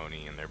fat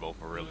Oni, and they're both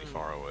really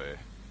far away.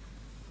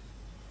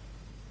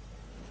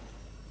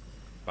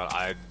 But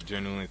I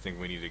genuinely think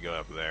we need to go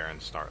up there and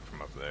start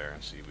from up there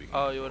and see if we can.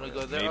 Oh, you want to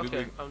go there?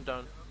 Okay, I'm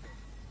done.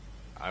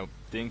 I'm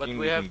thinking but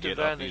we have to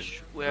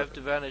vanish. We have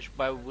to vanish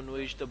by when we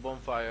reach the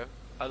bonfire.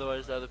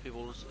 Otherwise, the other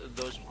people,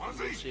 those people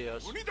will see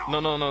us.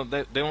 No.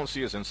 They won't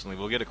see us instantly.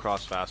 We'll get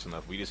across fast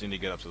enough. We just need to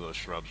get up to those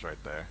shrubs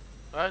right there.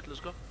 Alright,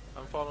 let's go.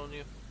 I'm following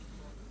you.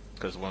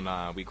 Because when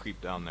we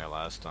creeped down there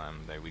last time,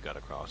 we got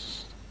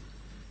across.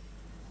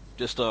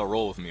 Just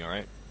roll with me,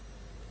 alright?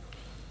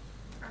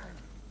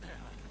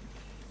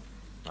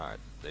 Alright,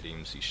 they didn't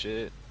even see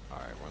shit.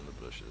 Alright, we're in the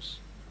bushes.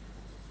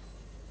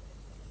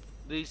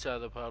 These are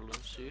the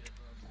problems, see?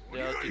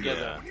 They are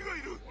together.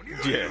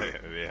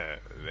 Yeah,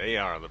 they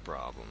are the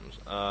problems.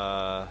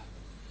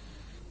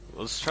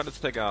 Let's try to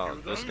take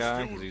out this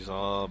guy, because he's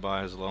all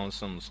by his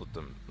lonesome.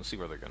 Let's see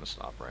where they're gonna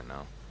stop right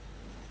now.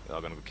 They're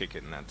all gonna go kick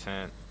it in that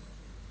tent.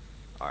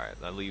 Alright,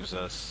 that leaves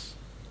us.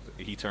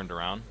 He turned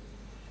around.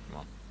 Come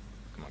on.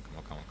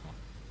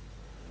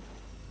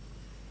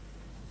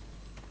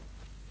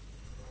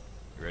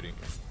 You ready?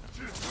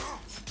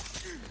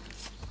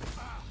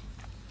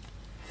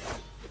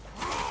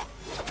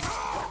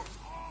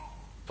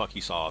 Fuck,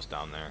 he saw us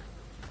down there.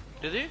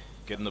 Did he?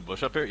 Get in the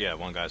bush up here? Yeah,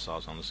 one guy saw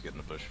us. I'm just getting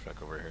the bush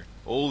back over here.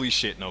 Holy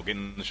shit, no, get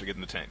in the tent, get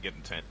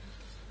in the tent.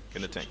 Get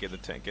in the tent, get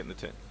in the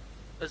tent.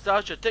 It's the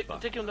archer. Take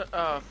him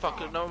to, fuck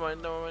it, never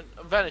mind.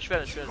 Vanish.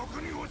 That's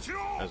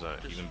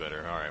even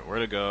better. Alright, where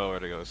to go?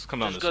 Let's come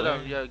down this way. Just go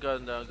down, yeah, go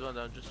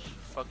down, just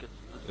fuck it.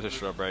 There's a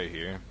shrub right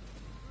here.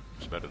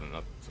 It's better than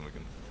nothing we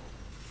can...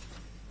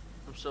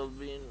 I'm still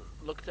being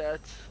looked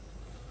at.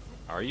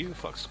 Are you?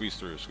 Fuck, squeeze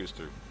through.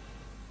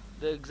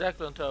 They're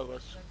exactly on top of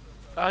us.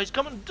 He's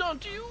coming down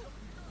to you!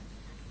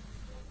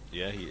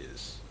 Yeah, he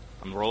is.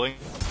 I'm rolling.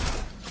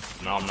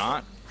 No, I'm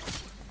not.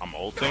 I'm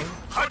ulting.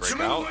 Break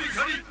out.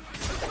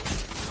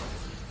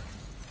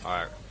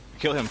 Alright.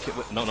 Kill him.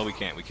 No, we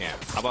can't.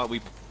 How about we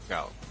break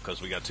out?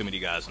 Because we got too many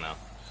guys now.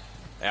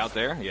 Out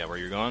there? Yeah, where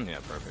you're going? Yeah,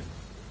 perfect.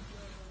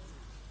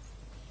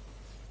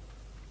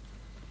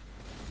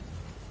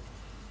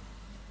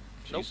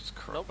 Nope. Jesus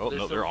Christ. Nope, oh,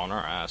 no, they're on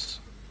our ass.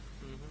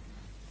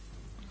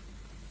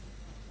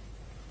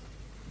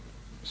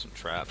 Some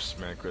traps.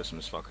 Merry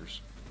Christmas, fuckers.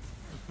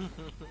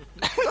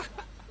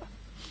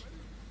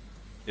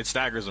 It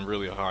staggers them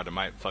really hard. It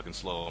might fucking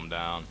slow them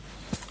down.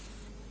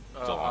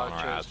 It's all on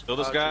our ass. Kill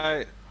this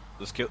guy.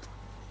 Let's kill...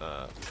 we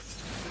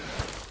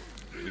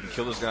can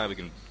kill this guy. We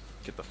can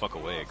get the fuck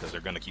away because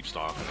they're gonna keep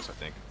stalking us, I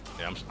think.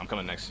 Yeah, I'm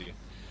coming next to you.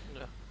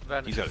 Yeah.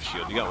 Vanish. He's got a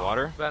shield. You got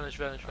water? Vanish.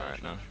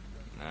 Alright, no.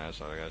 Nah,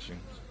 that's all I got you.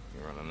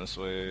 You're running this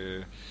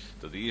way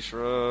to these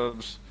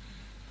shrubs.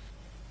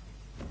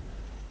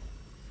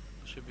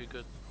 Should be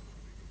good.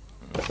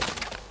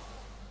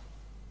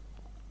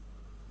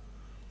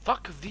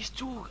 Fuck, these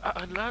two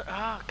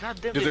goddamn.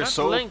 Dude, they're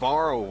so linked.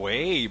 far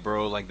away,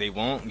 bro. Like, they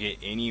won't get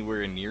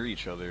anywhere near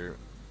each other.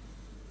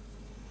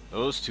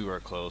 Those two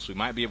are close. We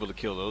might be able to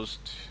kill those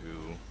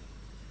two,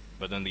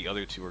 but then the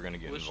other two are gonna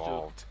get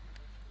involved.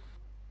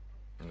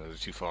 And they're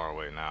too far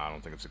away now. I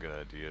don't think it's a good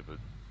idea, but...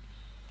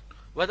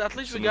 But at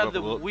least we got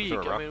the weak.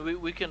 I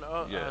mean, we can.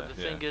 The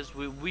thing is,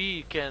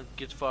 we can't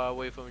get far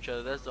away from each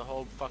other. That's the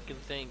whole fucking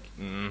thing.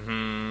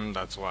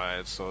 That's why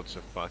it's such a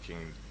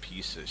fucking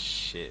piece of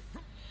shit.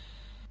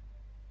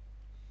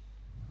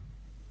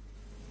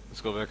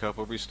 Let's go back up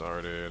where we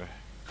started.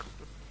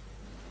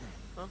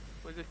 Huh?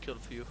 We got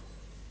killed for you.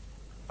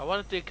 I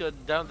want to take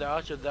down the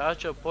archer. The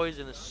archer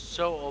poison is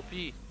so OP.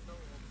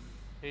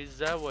 He's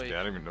that way. Yeah,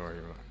 I don't even know where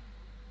you are.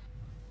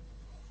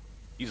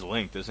 He's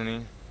linked, isn't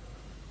he?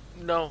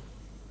 No.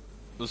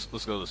 Let's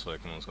go this way.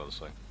 Come on, let's go this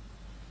way.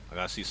 I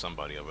gotta see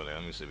somebody over there.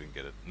 Let me see if we can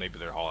get it. Maybe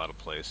they're all out of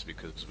place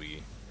because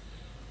we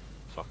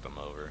fucked them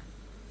over.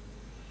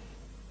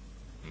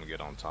 Let me get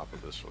on top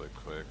of this really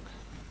quick.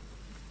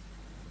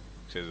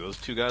 See those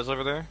two guys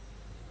over there?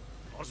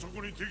 We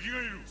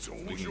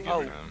can get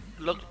them.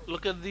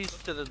 Look at these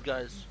tethered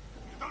guys.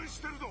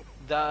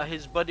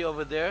 His buddy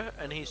over there,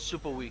 and he's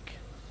super weak.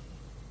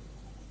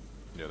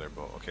 Yeah, they're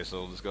both. Okay,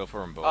 so let's go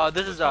for them both. Oh,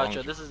 this is the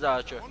archer. This is the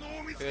archer.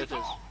 Here it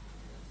is.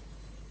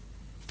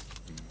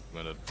 You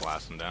wanna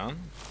blast him down?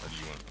 Or do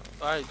you want...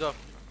 Alright, go.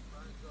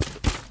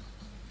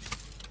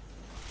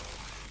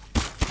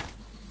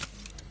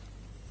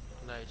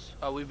 Nice.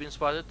 We've been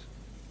spotted.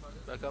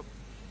 Back up.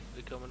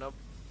 They're coming up.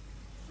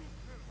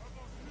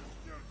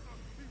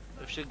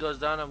 If she goes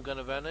down, I'm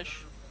gonna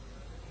vanish.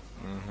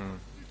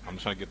 I'm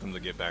just trying to get them to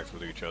get back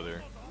with each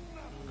other.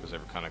 Because they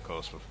were kind of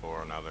close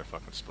before, now they're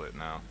fucking split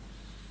now.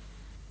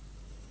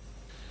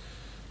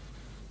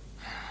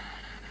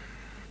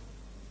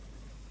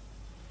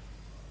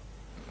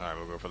 Alright,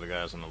 we'll go for the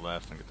guys on the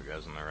left and get the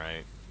guys on the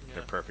right. Yeah.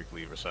 They're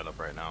perfectly set up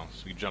right now.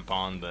 So we jump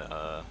on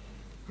the,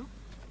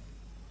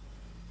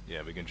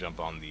 yeah, we can jump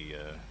on the,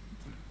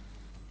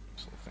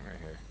 this little thing right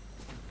here.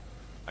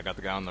 I got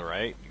the guy on the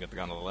right, you got the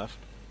guy on the left.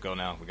 Go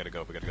now, we gotta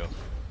go, we gotta go.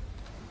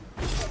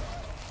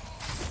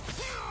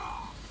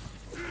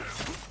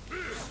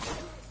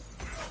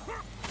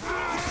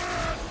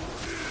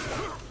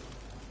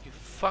 You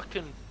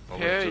fucking Oh, wait,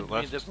 parried to the me,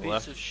 left, the to the piece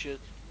left. of shit.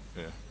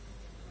 Yeah.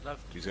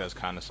 Left. These guys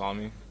kinda saw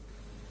me.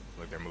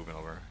 Like they're moving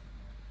over.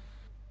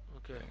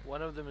 Okay,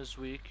 one of them is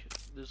weak.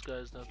 This guy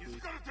is not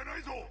weak.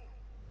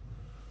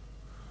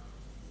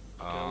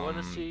 I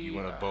wanna see, You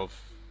wanna both...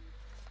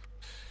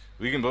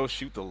 We can both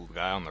shoot the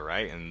guy on the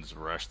right and just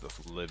rush the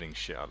living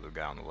shit out of the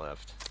guy on the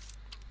left.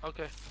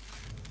 Okay.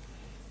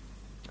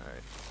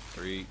 Alright.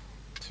 3,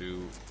 2,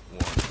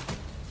 1.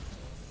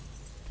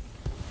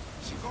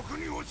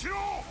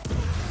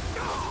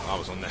 That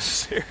was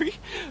unnecessary.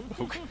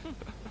 Okay.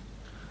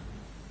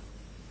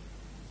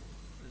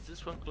 Is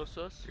this one close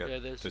to us? We got Yeah,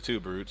 there's. the two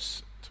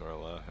brutes to our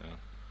left, yeah.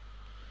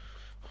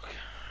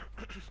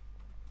 Okay.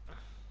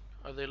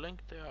 Are they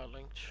linked? They are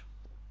linked.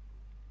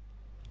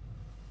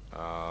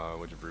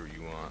 Which brute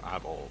you want? I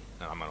have ult,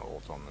 and I'm gonna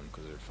ult on them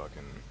because they're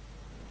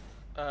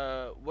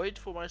fucking... Wait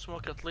for my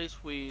smoke. At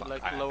least we Fuck,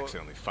 like I lower.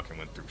 accidentally fucking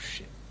went through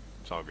shit.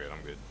 It's all good,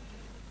 I'm good.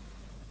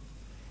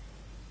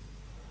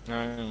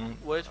 Alright,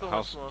 Wait for my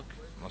house smoke.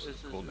 must This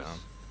cool is- down.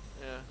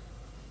 Yeah.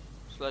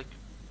 It's like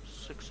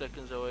 6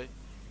 seconds away.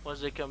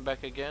 Once they come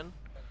back again,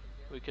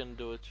 we can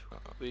do it.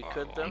 We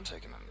cut I'm them.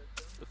 taking them.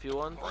 If you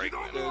want, Right.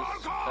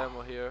 there's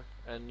ammo here,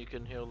 and you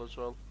can heal as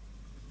well.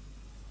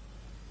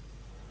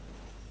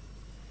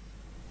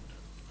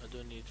 I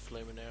don't need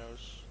flaming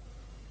arrows,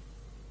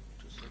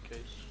 just in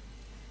case.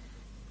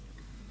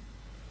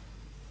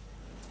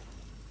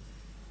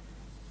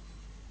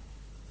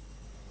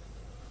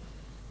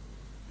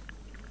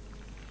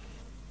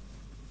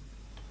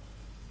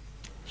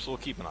 Still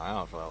keep an eye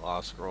out for that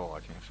last scroll. I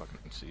can't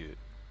fucking see it.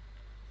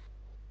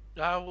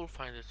 I will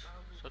find it.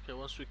 It's okay.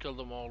 Once we kill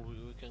them all, we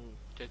can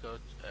take out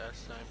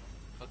ass time.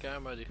 Okay,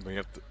 I'm ready. We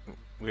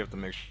have to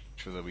make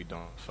sure that we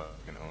don't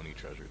fucking own each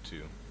treasure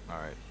too. All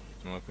right.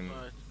 I'm looking.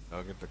 Alright.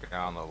 I'll get the guy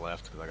on the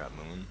left because I got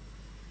moon.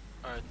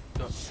 Alright,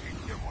 go.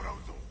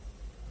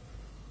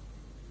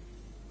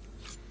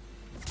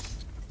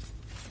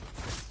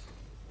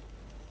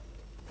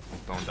 I'm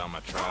throwing down my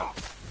trap.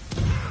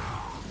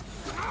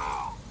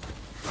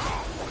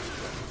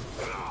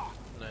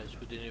 Nice.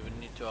 We didn't even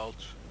need to ult.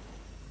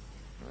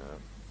 Yeah.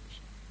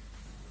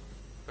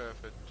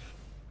 Perfect.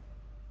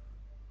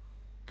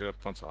 Get up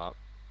on top.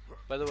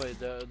 By the way,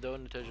 the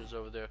only treasure's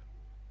over there.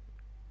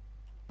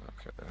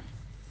 Okay.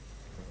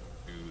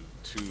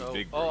 Two Oh,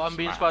 big. oh, I'm brutes.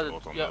 being I have spotted.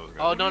 both on Yeah. those guys.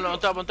 Oh no, no, on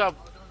top, on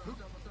top.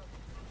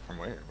 From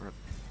where?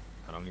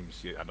 I don't even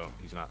see it. I don't.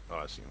 He's not. Oh,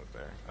 I see him up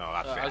there. Oh,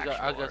 that's the I got- actual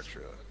I got-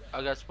 archer.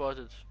 I got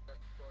spotted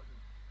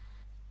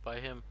by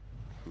him.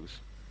 Who's?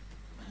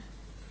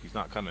 He's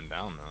not coming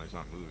down now. He's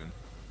not moving.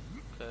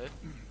 Okay.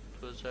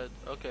 To his head.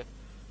 Okay.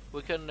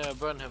 We can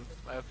burn him.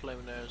 I have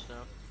flaming arrows now.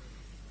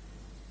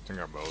 I think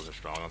our bows are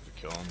strong enough to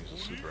kill him. He's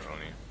a super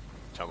Oni.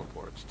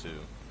 Teleports too.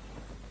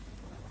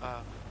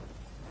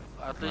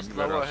 At least Maybe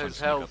better lower off his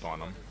sneak health. up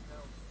on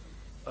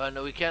him.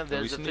 No, we can't. Can we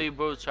There's the sneak? 3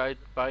 brutes right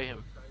by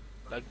him.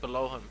 Like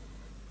below him.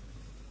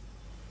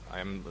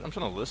 I'm trying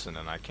to listen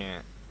and I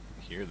can't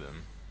hear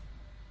them.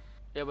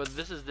 Yeah, but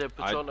this is the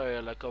patrol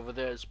area. Like over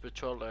there is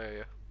patrol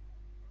area.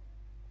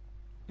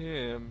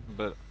 Yeah,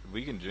 but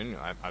we can genuinely.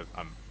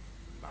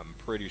 I'm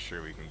pretty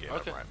sure we can get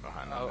Okay. up right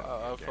behind them. I'll- and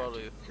I'll follow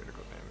guarantee you.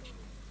 Critical damage.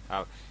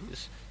 How?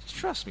 Just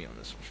trust me on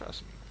this one.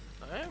 Trust me.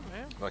 I am.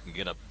 If I can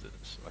get up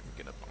this, if I can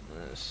get up on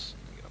this,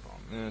 I can get up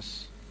on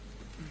this.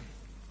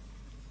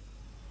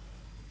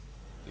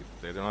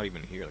 They're not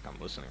even here. Like I'm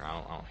listening.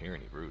 I don't hear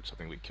any roots. I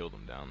think we killed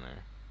them down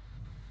there.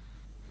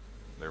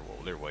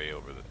 They're way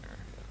over there.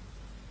 Yeah.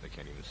 They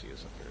can't even see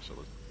us up here. So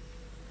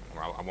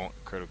I won't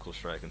critical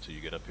strike until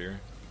you get up here.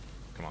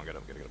 Come on, get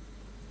up, get up.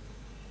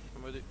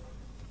 I'm ready.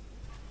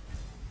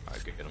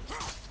 Alright, get him.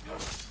 Now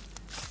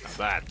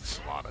that's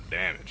a lot of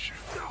damage.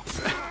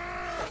 Let's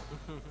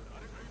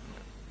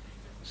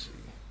see.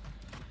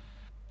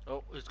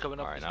 Oh, he's coming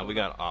up. Alright, he's now we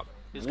coming got up. up.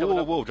 He's Whoa, coming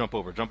whoa, up. whoa, jump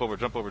over, jump over,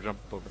 jump over, jump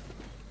over.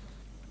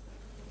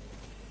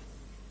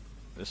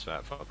 This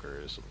fat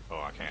fucker is. Oh,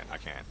 I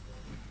can't.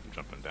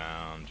 Jumping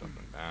down,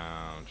 jumping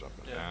down,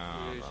 jumping Yeah,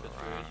 down, release run it,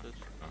 around. release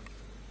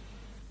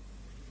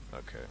it.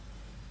 Okay.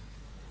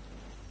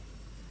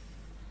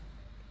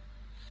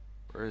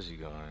 Where is he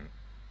going?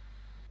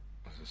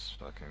 This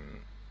fucking.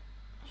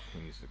 He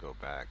needs to go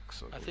back.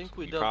 So I think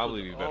we he'd dealt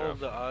probably with be better all off-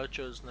 the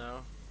archers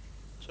now.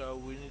 So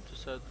we need to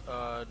set.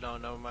 No,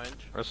 never mind.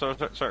 Or sorry,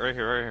 right here, right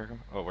here.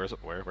 Oh, where's it?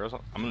 Where's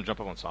it? I'm gonna jump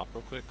up on top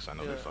real quick, cause I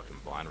know they're Yeah. fucking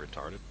blind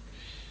retarded.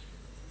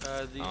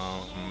 These.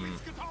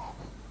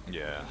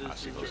 Yeah, I This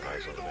see is those the-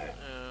 guys over there.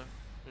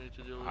 We need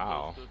to deal with those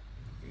Wow. two.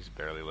 He's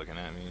barely looking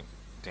at me.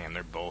 Damn,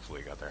 they're both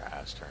like got their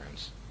ass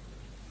turns.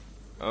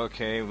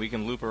 Okay, we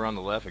can loop around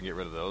the left and get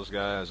rid of those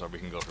guys, or we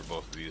can go for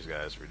both of these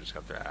guys who just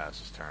got their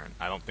asses turned.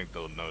 I don't think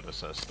they'll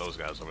notice us. Those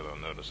guys over there will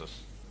notice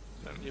us.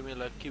 Then... You mean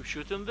like keep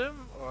shooting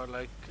them, or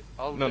like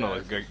all No,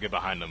 the no, get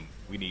behind them.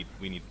 We need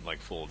like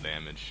full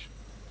damage.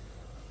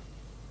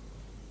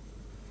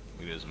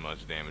 We need as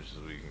much damage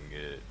as we can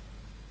get.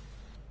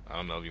 I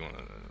don't know if you want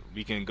to...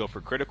 We can go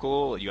for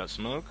critical. You got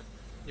smoke?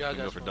 Yeah, I we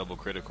can got go for smoke. double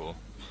critical.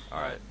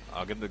 Alright,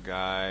 I'll get the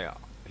guy...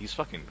 He's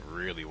fucking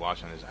really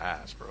watching his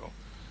ass, bro.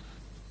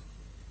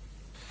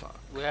 Fuck.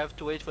 We have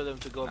to wait for them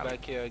to go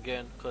back here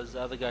again, because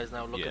the other guy's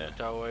now looking at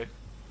our way.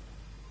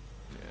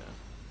 Yeah.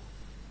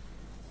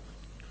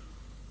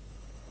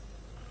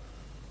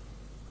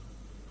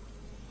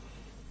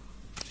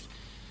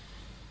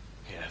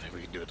 Yeah, I think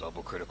we can do a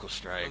double critical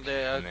strike. And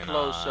they are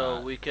close,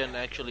 so we can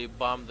actually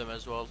bomb them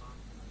as well.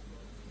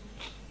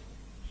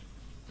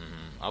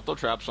 I'll throw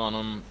traps on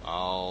them.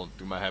 I'll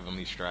do my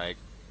heavenly strike,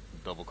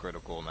 double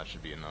critical, and that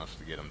should be enough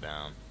to get them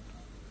down.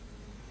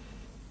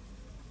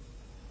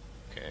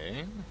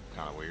 Okay,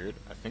 kind of weird.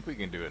 I think we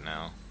can do it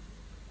now.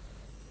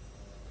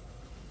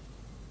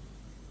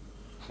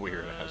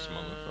 Weird ass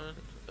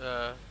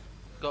motherfucker.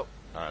 Go.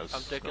 Alright,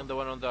 I'm taking the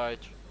one on the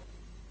right.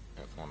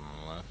 Got one on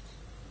the left.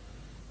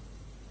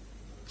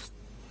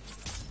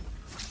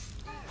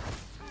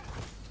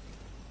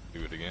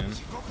 Do it again.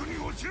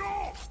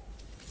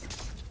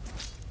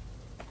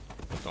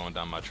 Throwing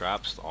down my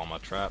traps, all my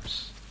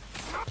traps.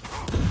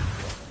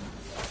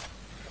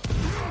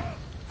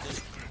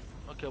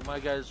 Okay, my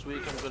guy's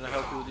weak. I'm gonna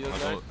help you with your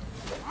guy.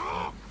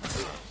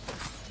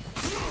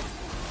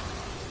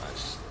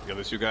 Nice. The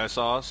other two guys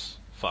saw us.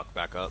 Fuck,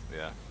 back up.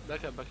 Yeah.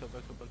 Back up,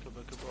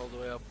 all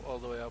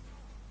the way up.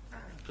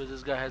 Because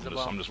this guy has a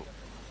bomb. I'm just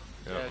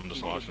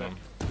watching him.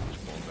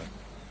 Just pulling back.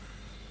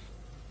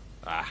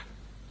 Ah.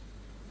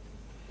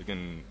 We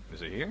can.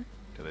 Is it here?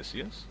 Do they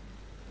see us?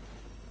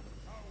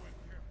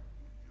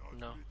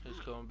 No, he's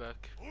going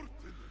back.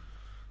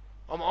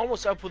 I'm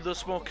almost up with the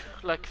smoke.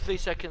 Like 3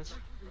 seconds.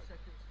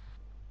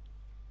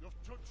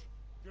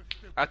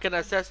 I can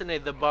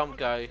assassinate the bomb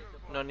guy.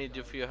 No need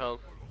for your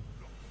help.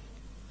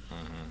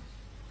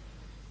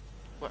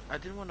 What? I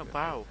didn't want to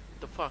bow.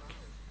 The fuck?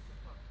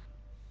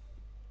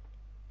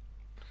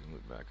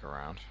 Look back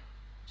around.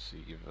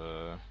 See if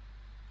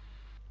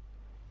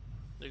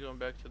They're going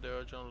back to their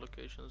original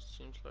locations, it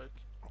seems like.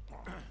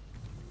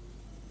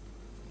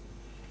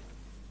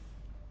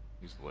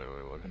 He's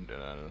literally looking dead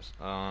at us.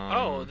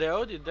 Oh, they're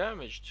already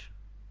damaged.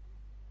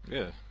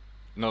 Yeah.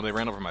 No, they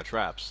ran over my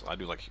traps. I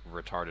do like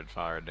retarded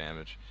fire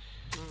damage.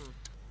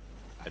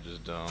 I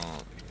just don't.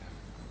 Yeah.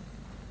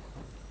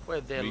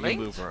 Wait, they're we linked?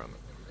 Can move around.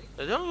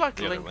 They don't like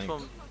Yeah, linked they're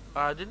from.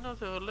 I didn't know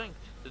they were linked.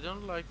 They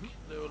don't like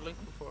they were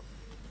linked before.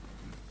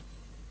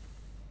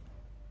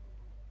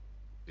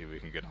 See if we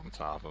can get on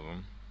top of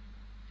them.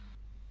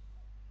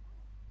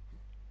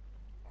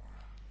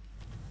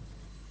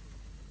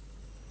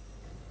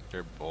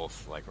 They're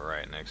both like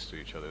right next to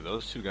each other.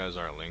 Those two guys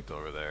aren't linked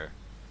over there.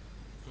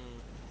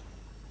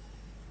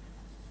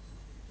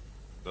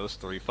 Those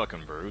three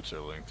fucking brutes are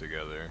linked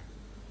together.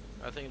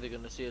 I think they're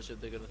gonna see us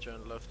if they're gonna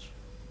turn left.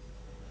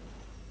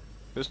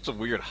 There's a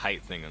weird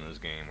height thing in this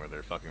game where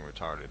they're fucking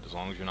retarded. As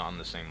long as you're not on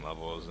the same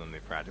level as them, they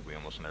practically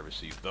almost never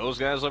see you. Those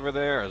guys over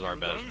there is our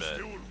best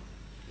bet.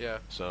 Yeah.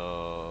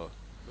 So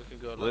we can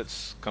go left.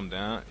 Let's come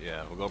down.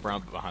 Yeah, we'll go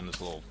around behind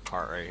this little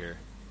cart right here.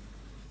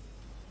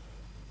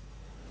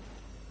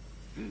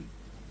 See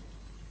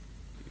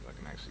if I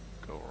can actually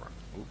go around.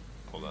 Oop,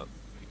 hold up.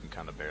 You can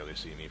kind of barely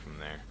see me from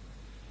there.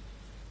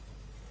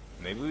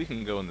 Maybe we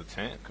can go in the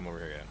tent. Come over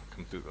here. Yeah.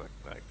 Come through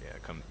like yeah.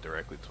 Come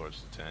directly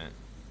towards the tent.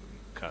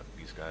 Cut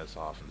these guys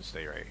off and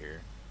stay right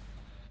here.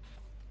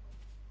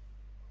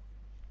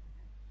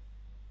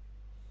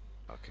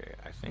 Okay,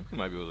 I think we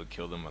might be able to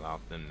kill them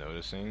without them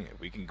noticing. If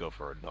we can go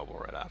for a double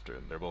right after.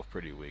 They're both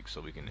pretty weak,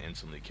 so we can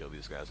instantly kill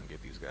these guys and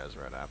get these guys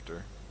right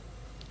after.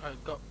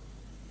 Alright, go.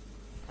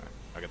 Alright,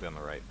 I got them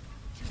on the right.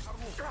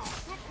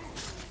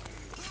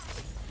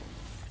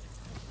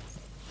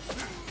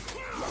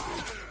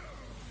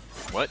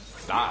 What?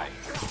 Die.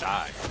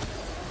 Die.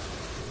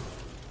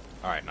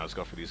 Alright, now let's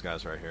go for these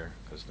guys right here.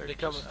 Because they're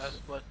coming.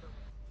 What?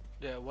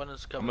 Yeah, one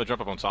is coming. I'm gonna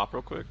jump up on top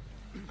real quick.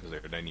 Because they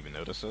didn't even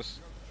notice us.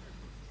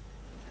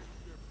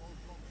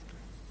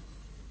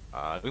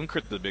 We can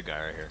crit the big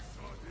guy right here.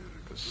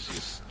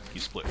 Because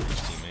he's split with his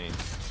teammate.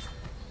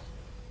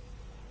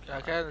 I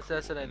can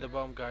assassinate the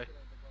bomb guy.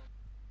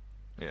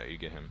 Yeah, you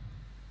get him.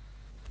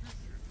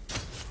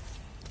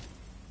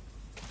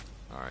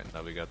 Alright,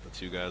 now we got the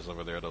two guys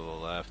over there to the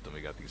left, and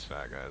we got these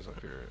fat guys up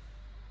here.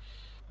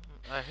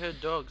 I heard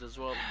dogs as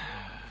well.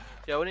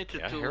 Yeah, we need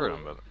to I heard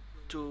them, but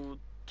to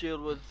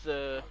deal with.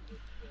 I'm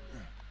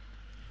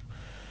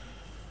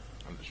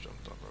just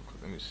jumped up real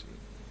quick. Let me see.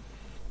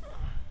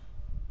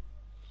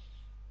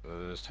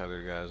 There's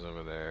tether guys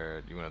over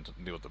there. Do you want to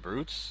deal with the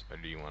brutes, or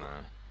do you want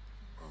to?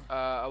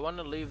 I want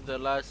to leave the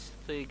last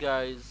three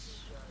guys.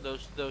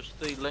 Those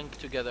three linked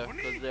together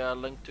because they are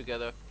linked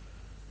together.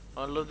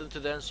 Unload them to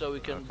the end so we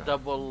can Okay.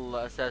 double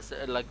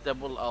like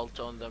double alt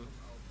on them.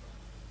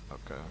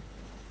 Okay.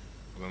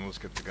 Well, then let's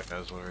get the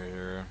guys over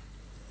here.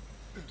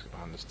 Let's get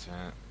behind this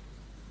tent.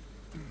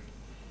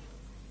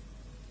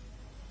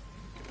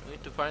 We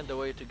need to find a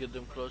way to get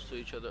them close to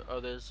each other. Oh,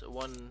 there's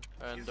one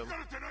random.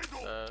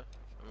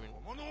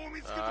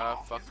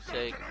 Fuck's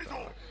sake.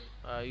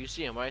 You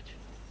see him, right?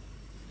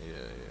 Yeah,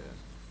 yeah.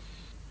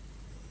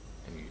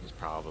 And he's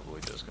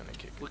probably just gonna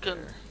kick We it can.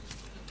 there.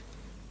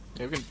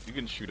 Yeah, you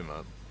can shoot him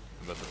up.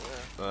 But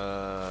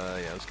Yeah.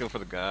 yeah, let's go for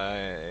the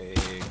guy.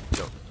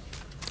 Go.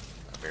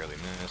 I barely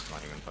missed.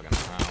 Not even fucking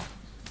how.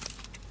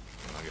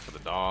 I'm gonna get for the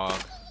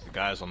dog. The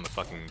guys on the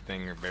fucking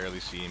thing are barely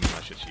seeing me.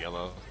 My shit's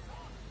yellow.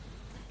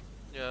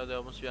 Yeah, they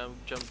almost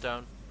jumped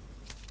down.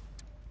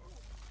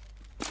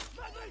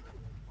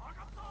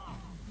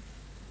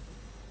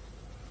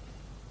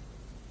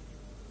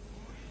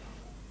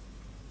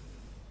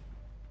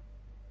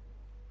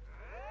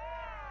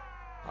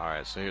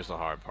 Alright, so here's the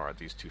hard part.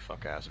 These two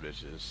fuck ass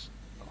bitches.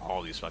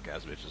 All these fuck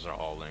ass bitches are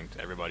all linked.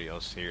 Everybody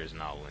else here is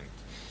not linked.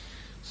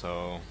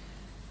 So.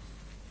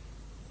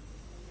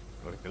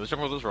 Okay, let's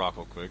jump over this rock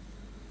real quick.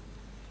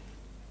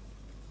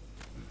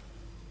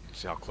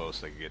 See how close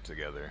they can get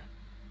together.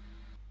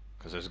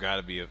 Because there's got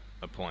to be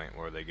a point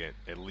where they get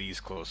at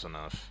least close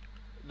enough.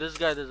 This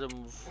guy doesn't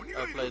move.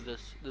 I played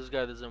this. This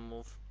guy doesn't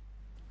move.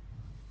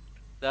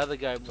 The other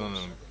guy moves. So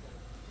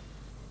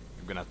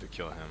I'm gonna have to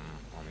kill him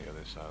on the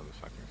other side of the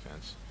fucking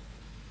fence.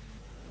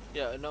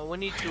 Yeah, no, we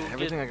need to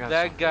Everything I get got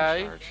that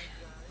guy charge.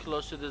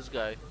 close to this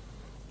guy.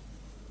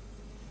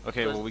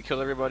 Okay, well we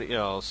killed everybody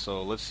else,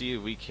 so let's see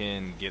if we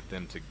can get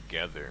them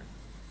together.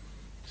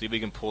 See if we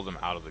can pull them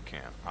out of the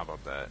camp. How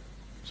about that?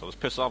 So let's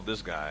piss off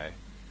this guy,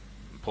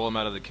 pull him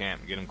out of the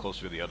camp, get him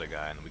closer to the other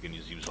guy, and we can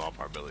just use all of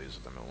our abilities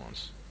with them at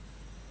once.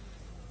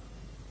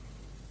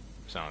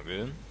 Sound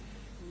good?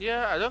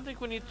 Yeah, I don't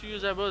think we need to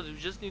use our abilities. We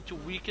just need to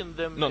weaken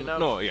them No, enough.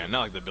 no, yeah,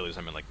 not like the abilities.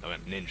 I mean like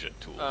ninja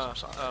tools. I'm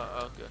sorry.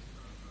 Okay.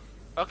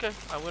 Okay,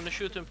 I'm gonna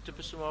shoot him to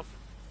piss him off.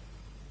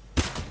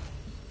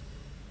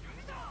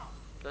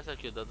 That's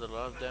actually does a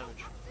lot of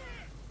damage.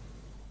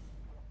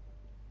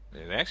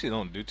 Yeah, they actually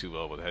don't do too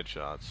well with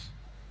headshots.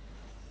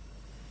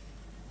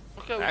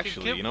 Okay, we Actually,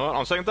 can keep... you know what?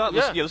 On second thought,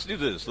 let's do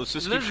this. Let's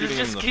just keep shooting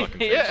him in the fucking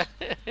face.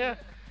 Yeah, yeah.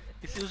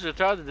 He seems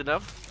retarded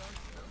enough.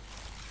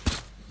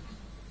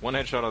 One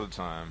headshot at a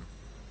time.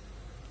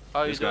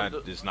 Oh, This guy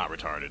is not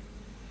retarded.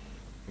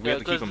 We Yeah, have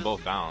to keep 'cause them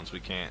both balanced. We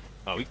can't.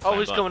 Oh, he Oh,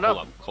 he's coming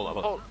up. Hold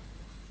up. Oh,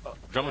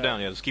 Drum him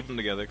down. Yeah, just keep them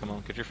together. Come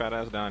on, get your fat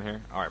ass down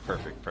here. All right,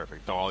 perfect,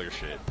 perfect. Throw all your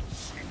shit.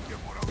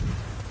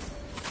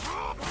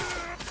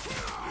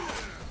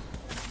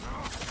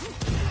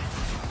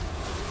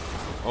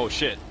 Oh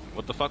shit!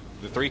 What the fuck?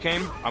 The 3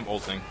 came? I'm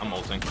ulting. I'm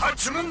ulting.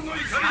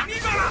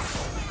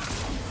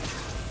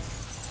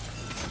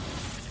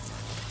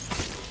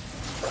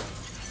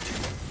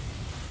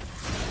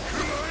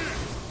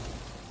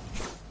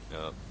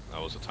 Yep,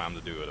 that was the time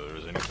to do it. If there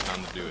was any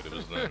time to do it, it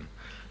was then.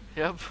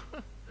 Yep.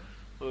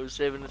 We were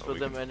saving it for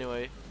them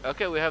anyway.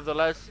 Okay, we have the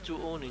last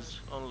 2 Onis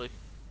only.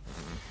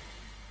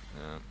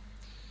 Yeah.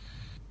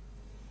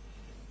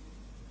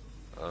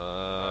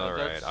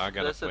 Alright, I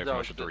gotta wait for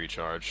my shit to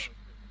recharge.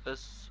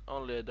 That's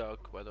only a dog,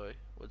 by the way,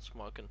 with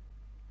smoking.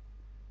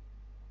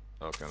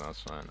 Okay,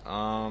 that's fine.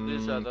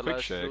 These are the quick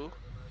last check. 2.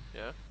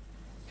 Yeah.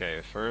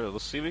 Okay,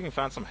 let's see if we can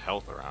find some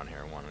health around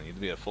here. We need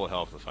to be at full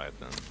health to fight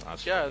them.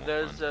 That's Yeah, fucking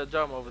there's fun. a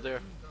drum over there.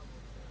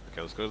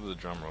 Okay, let's go to the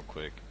drum real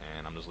quick,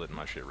 and I'm just letting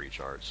my shit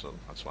recharge, so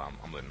that's why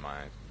I'm letting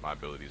my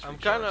abilities I'm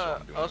recharge.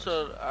 kinda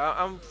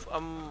also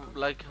I'm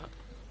like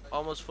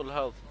almost full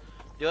health.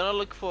 You wanna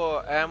look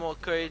for ammo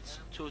crates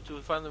to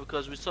find them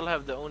because we still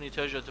have the Oni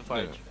treasure to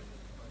fight.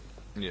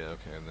 Yeah,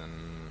 okay,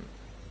 then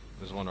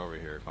there's one over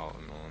here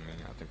following me.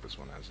 I think this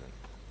one has it.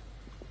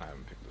 I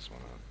haven't picked this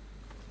one up.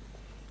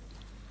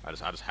 I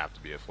just have to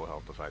be at full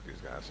health to fight these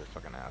guys. They're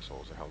fucking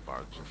assholes. Their health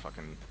bars are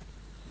fucking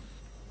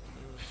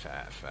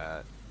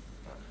fat.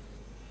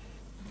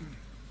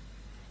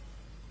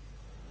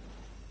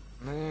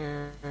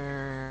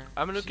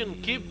 I mean, we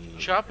can keep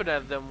chopping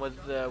at them with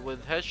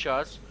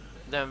headshots,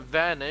 then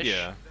vanish,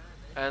 Yeah.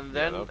 and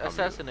then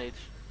assassinate.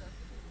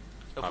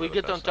 If we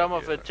get on top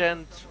of a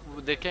tent,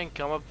 they can't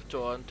come up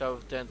to on top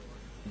of tent.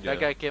 Yeah. That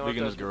guy came up We to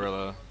can us. just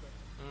guerrilla.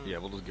 Yeah,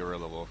 we'll just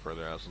guerrilla a little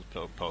further out. So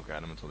let's poke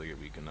at them until they get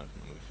weak enough,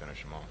 and we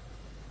finish them off.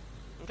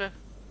 Okay.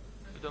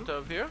 Get on top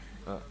of here,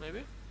 maybe.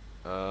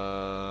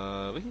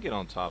 We can get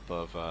on top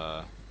of.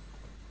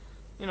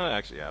 You know,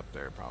 actually, yeah, up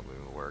there probably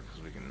will work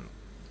because we can.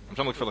 I'm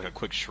trying to look for like a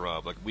quick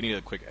shrub. Like we need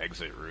a quick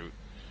exit route.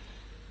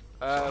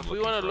 So If we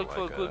want to look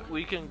for a quick,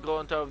 we can go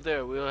on top of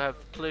there. We'll have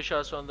clear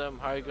shots on them,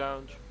 high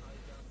ground.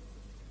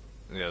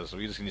 Yeah, so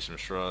we just need some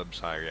shrubs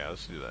higher. Yeah,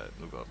 let's do that.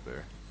 We'll go up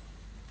there.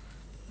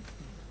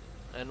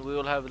 And we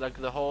will have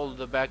like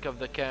the back of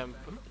the camp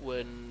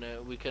when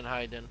we can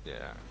hide in.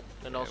 Yeah.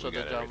 And yeah, also we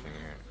got the drum. everything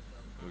here.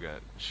 We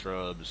got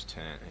shrubs,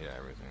 tent, yeah,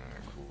 everything.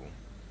 Alright,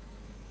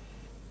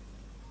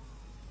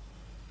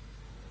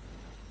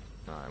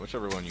 cool. Alright,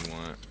 whichever one you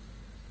want.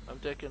 I'm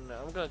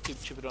gonna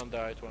keep chipping on the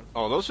right one.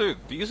 Oh,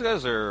 these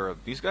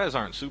guys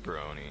aren't super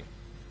Oni.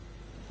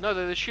 No,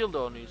 they're the shield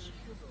Onis.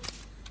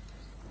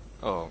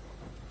 Oh,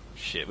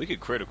 shit. We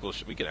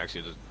could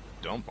actually just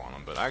dump on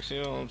them, but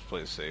actually, let's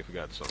play it safe. We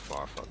got it so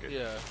far. Fuck it.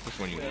 Yeah. Which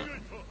one you Yeah. want?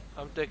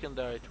 I'm taking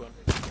the right one.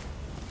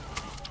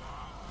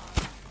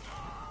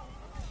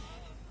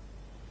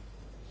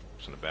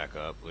 Just gonna back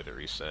up, let it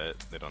reset.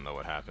 They don't know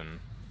what happened.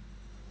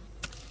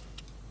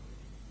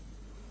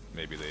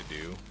 Maybe they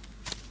do.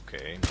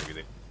 Okay, maybe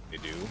they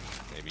do.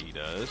 Maybe he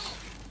does.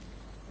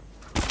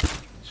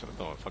 He's gonna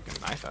throw a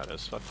fucking knife at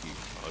us. Fuck you.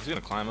 Oh, is he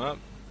gonna climb up?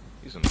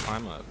 He's gonna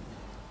climb up.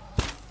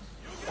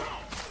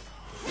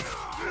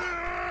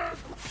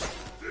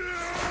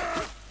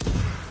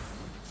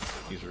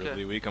 He's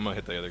really weak. I'm gonna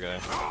hit the other guy.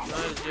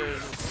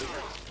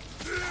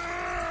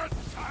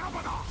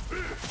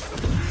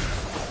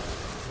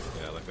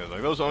 Yeah,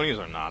 like those Onis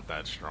are not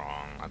that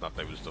strong. I thought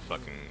they was the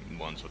fucking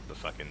ones with the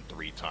fucking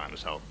 3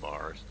 times health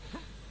bars.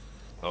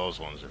 Those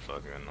ones are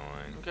fucking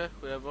annoying. Okay,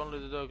 we have only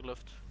the dog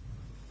left.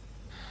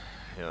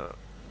 Yeah.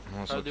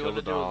 How do you want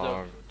to do with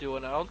dog? Do you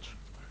want to ult?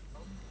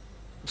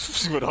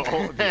 With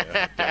ult?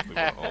 Yeah,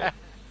 definitely with ult.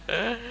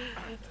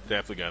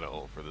 Definitely got an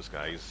ult for this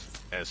guy. He's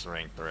S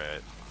rank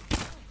threat.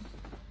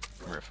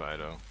 Come here,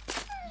 Fido.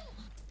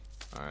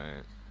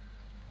 Alright.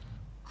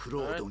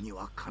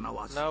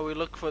 Now we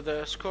look for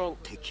the scroll.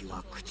 Yeah,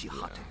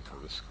 for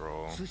the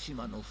scroll.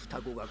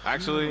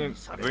 Actually,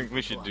 I think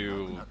we should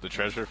do the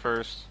treasure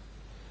first.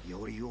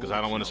 Because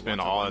I don't want to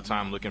spend all the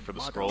time looking for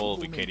the scroll.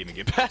 We can't even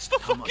get past the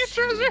fucking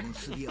treasure.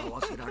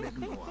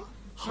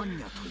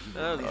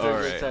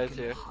 Alright.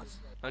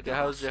 Okay,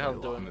 how's your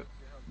health doing?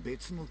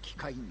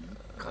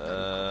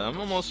 I'm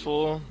almost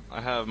full.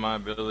 I have my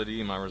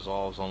ability, my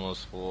resolve's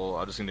almost full.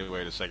 I just need to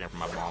wait a second for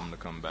my bomb to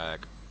come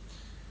back.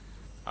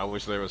 I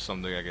wish there was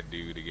something I could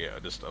do to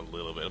get just a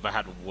little bit. If I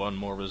had one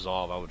more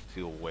resolve, I would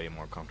feel way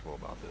more comfortable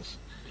about this.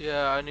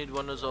 Yeah, I need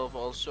one resolve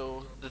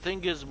also. The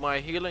thing is, my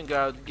healing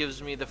guard gives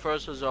me the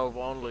first resolve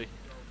only.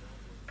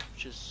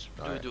 Which is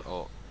doo-doo.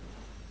 Oh,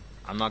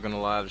 I'm not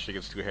gonna lie, if the shit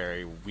gets too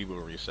hairy, we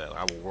will reset.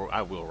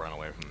 I will run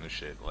away from this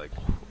shit. Like,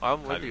 I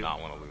do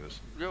not want to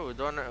lose. Yeah, we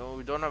don't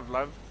have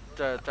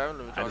time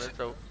limit on it,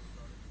 so.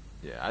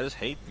 Yeah, I just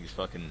hate these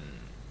fucking.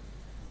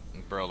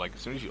 Bro, like,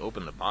 as soon as you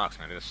open the box,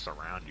 man, they just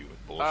surround you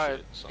with bullshit.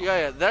 Alright, So.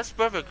 yeah, that's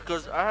perfect,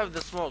 because I have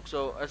the smoke,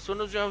 so as soon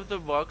as you have the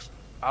box,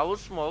 I will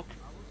smoke,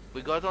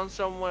 we got on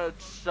somewhere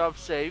to stop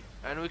safe,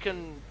 and we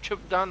can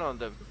chip down on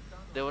them.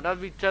 They will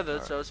not be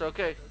tethered, so it's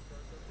okay.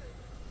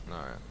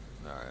 Alright,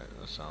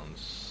 that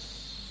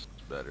sounds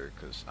better,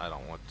 because I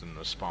don't want them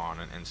to spawn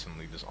and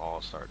instantly just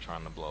all start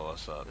trying to blow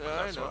us up.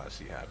 Yeah, That's what I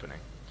see happening.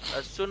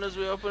 As soon as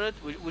we open it,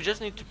 we just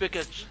need to pick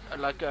a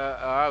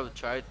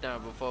out right now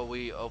before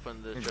we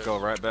open the chest. Just go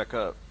right back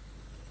up.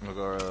 We'll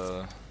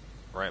go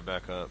right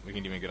back up. We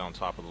can even get on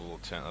top of the little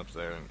tent up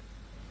there. And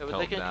yeah, but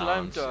they can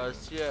climb to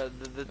us. Yeah,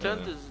 the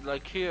tent is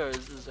like here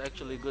is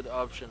actually a good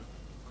option.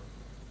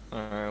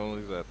 Alright, we'll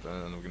leave that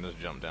then, and we can just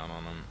jump down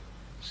on them.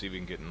 See if we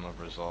can get enough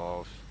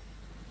resolve.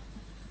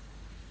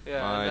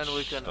 Yeah, and then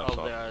we can ult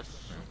their ass.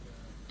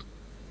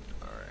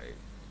 Alright.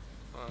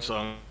 So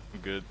I'm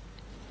good.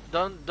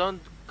 Don't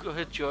go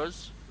hit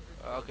yours.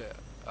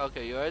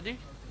 Okay, you ready?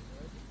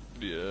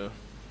 Yeah.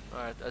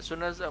 Alright, as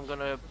soon as I'm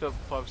gonna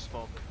pop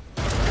smoke.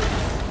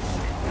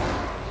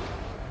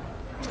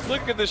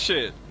 Look at this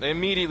shit. They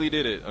immediately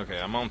did it. Okay,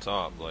 I'm on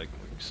top, like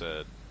you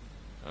said.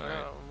 Alright.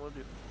 Yeah, I'm with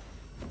you.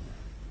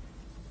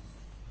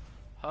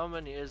 How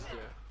many is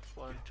there?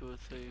 1, 2,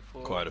 3,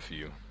 4. Quite a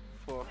few.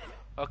 4.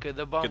 Okay,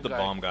 the bomb guy. Get the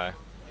bomb guy.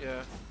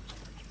 Yeah.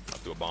 I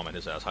threw a bomb at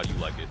his ass. How do you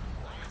like it,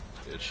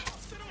 bitch?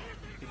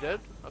 You dead?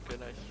 Okay,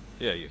 nice.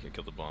 Yeah, you can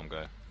kill the bomb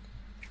guy.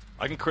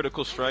 I can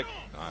critical strike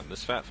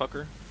this fat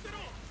fucker.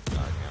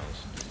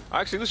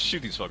 Actually, let's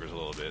shoot these fuckers a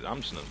little bit. I'm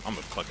a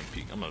fucking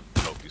peek. I'm gonna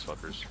poke these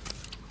fuckers.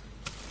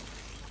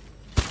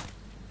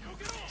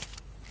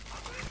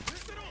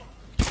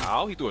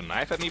 Ow, he threw a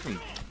knife at me from...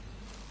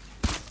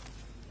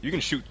 You can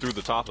shoot through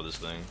the top of this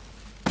thing.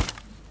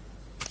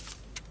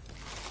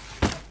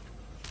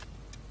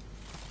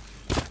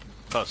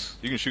 Huss,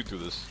 you can shoot through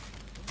this.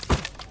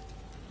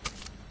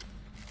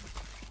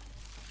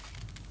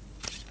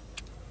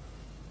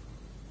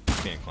 You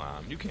can't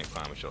climb. You can't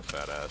climb with your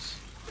fat ass.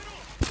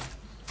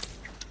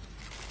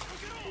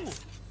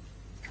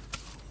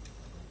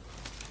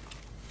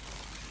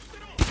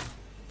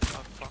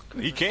 Oh, fuck.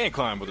 He can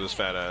climb with his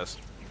fat ass.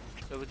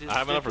 I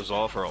have enough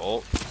resolve for an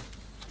ult.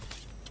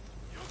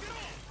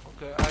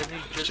 Okay, I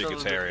need just Shit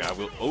gets hairy. I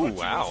will. Oh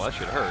wow, that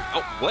should hurt.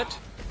 Oh what?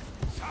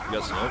 You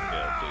got smoke?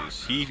 Yeah,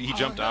 please. He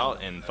jumped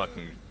out and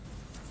fucking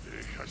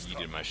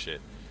yeeted my shit.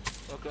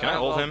 Okay, Can I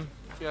ult him?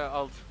 Yeah,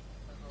 ult.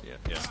 Yeah.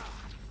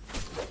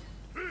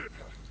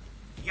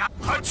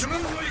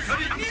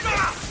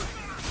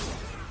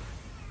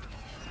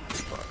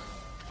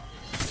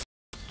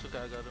 Okay,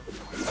 I got him.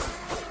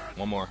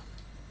 One more.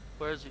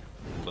 Where is he?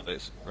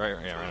 Right.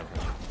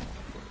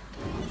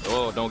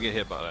 Oh, don't get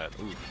hit by that.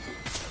 Ooh.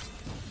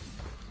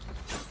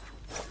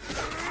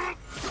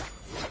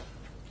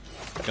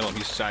 Kill him,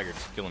 he's staggered.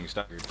 Kill him, he's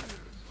staggered.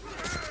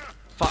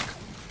 Fuck!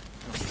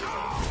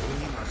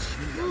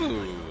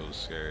 Ooh, that was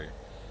scary.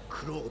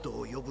 クロード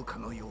を呼ぶか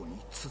のように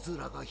つづ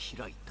らが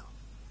開いた。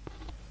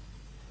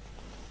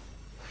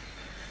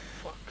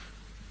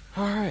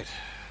 Alright,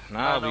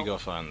 now we go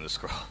find the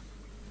scroll.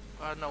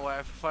 I don't know why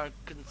I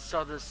can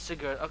start a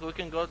cigarette. Okay, we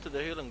can go to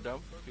the healing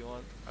dump if you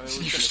want. I mean,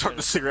 we You can start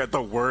the cigarette at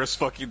the worst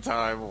fucking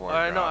time. Oh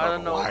my I know. God, I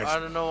don't know. why. I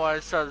don't know why I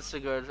started a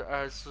cigarette.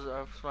 It's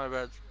my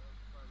bad.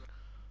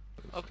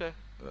 Okay,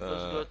 let's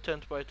go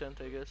tent by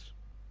tent, I guess.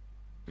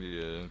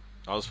 Yeah,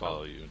 I'll just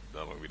follow you.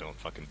 That way we don't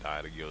fucking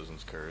die to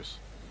Gyozen's curse.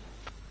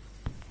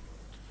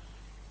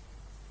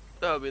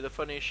 That would be the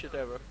funniest shit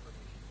ever.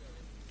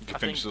 You can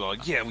finish it all.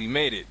 Yeah, we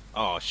made it.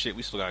 Oh shit,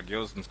 we still got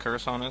Gyozen's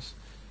curse on us.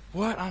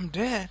 What? I'm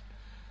dead.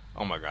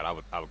 Oh my god,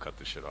 I would cut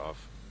this shit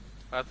off.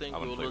 I think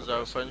we'll lose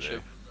our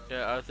friendship.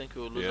 Yeah, I think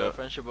we'll lose our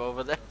friendship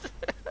over that.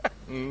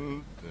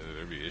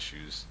 There'd be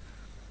issues.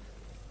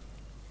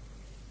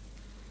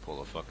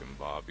 Pull a fucking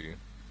Bobby.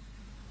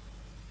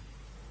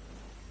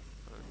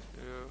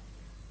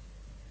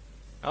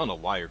 I don't know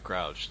why you're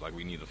crouched. Like,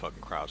 we need to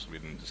fucking crouch so we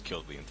didn't just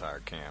kill the entire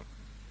camp.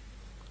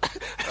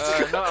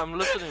 No, I'm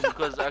listening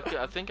because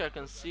I think I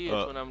can see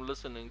it when I'm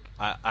listening.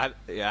 I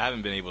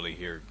haven't been able to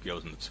hear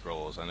Gyozen the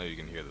Scrolls. I know you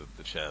can hear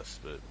the chest,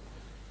 but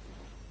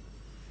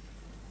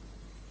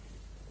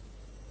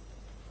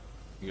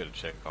you gotta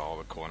check all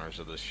the corners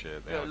of this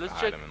shit. They let's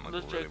hide check. them in like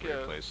Let's really check.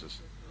 weird places.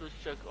 Let's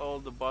check all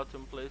the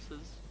bottom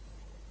places.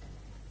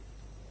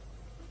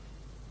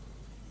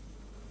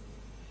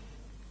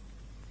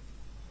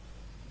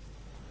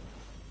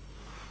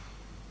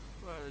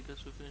 Well, I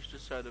guess we finished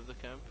this side of the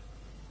camp.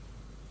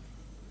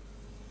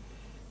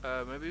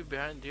 Maybe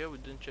behind here. We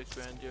didn't check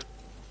behind here.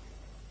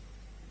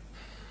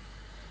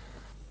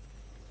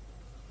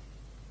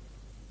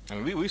 I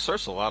mean, we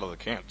searched a lot of the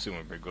camp too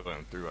when we were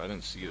going through. I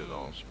didn't see it at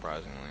all,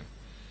 surprisingly.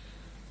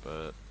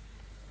 But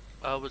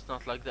I was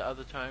not like the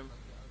other time.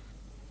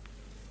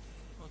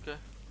 Okay.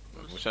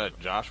 wish I had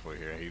Joshua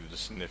here. He would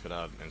just sniff it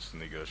out and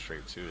instantly go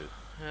straight to it.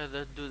 Yeah,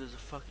 that dude is a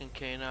fucking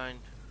canine.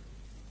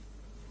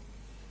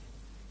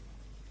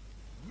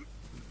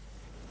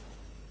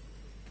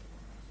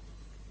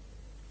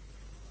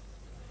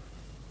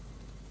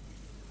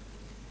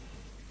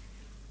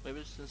 Maybe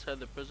it's inside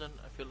the prison.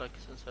 I feel like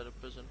it's inside the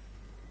prison.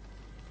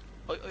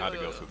 I had to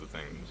go through the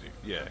things.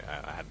 Yeah,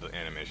 I had the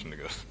animation to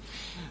go,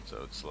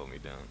 so it slowed me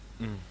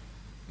down.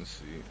 Let's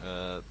see.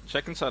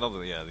 Check inside all the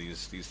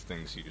these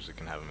things. You usually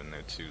can have them in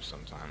there too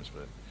sometimes,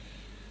 but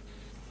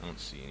I don't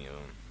see any of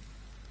them.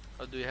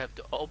 Or do you have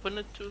to open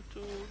it to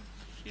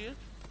see it?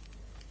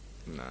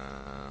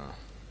 Nah.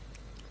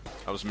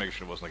 I was making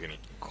sure there wasn't like any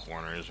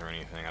corners or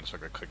anything. I just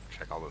like a quick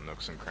check all the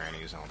nooks and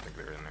crannies. I don't think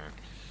they're in there.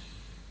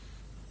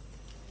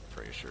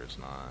 Pretty sure it's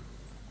not.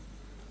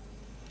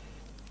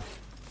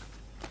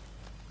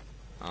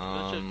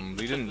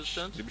 We didn't.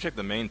 Did we check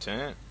the main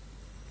tent?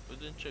 We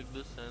didn't check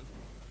this tent.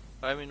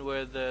 I mean,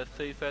 where the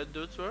 3 fat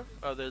dudes were?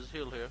 Oh, there's a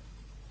hill here.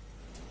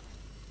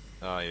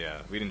 Oh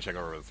yeah, we didn't check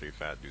over where the 3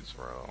 fat dudes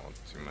were all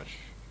too much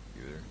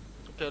either.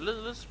 Okay,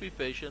 let's be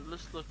patient.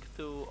 Let's look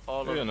through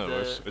all of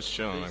it's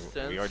showing. Like,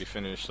 we already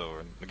finished,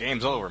 so the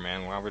game's over,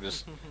 man. Now we're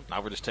just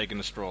taking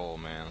the stroll,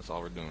 man. That's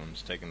all we're doing.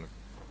 Just taking the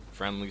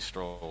friendly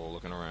stroll,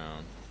 looking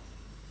around.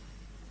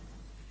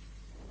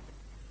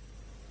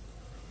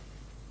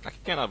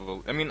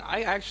 I mean,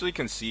 I actually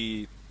can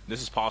see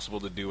this is possible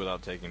to do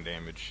without taking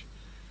damage,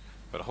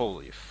 but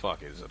holy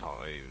fuck, is it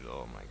hard?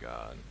 Oh my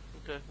god.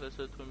 Okay, that's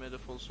it. We made a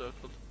full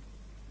circle.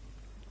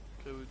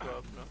 Okay, we go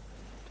up now.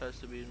 It has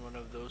to be in one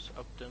of those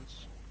up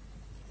tents.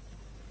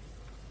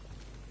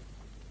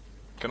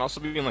 Can also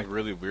be in like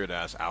really weird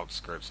ass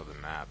outskirts of the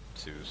map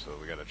too, so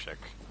we gotta check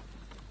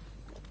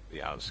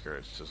the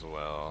outskirts as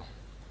well.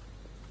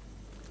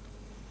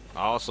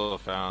 I also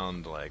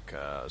found like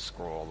a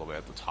scroll all the way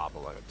at the top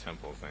of like a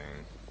temple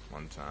thing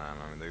one time.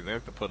 I mean, they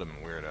have to put them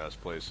in weird ass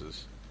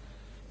places.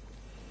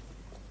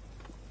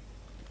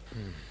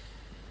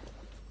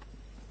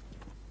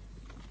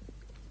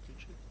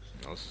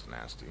 Oh, this is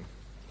nasty.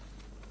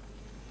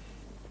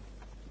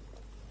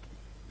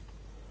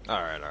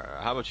 Alright.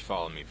 How about you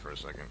follow me for a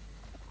second?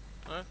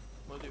 Alright,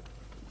 what do you?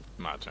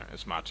 My turn.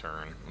 It's my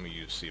turn. Let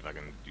me see if I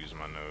can use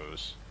my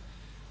nose.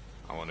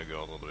 I want to go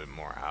a little bit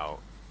more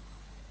out.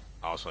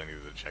 Also, I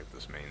needed to check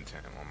this main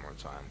tent one more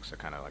time because I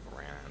kind of like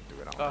ran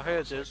through it. Oh, here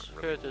it is.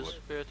 Here it is.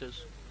 Here it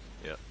is.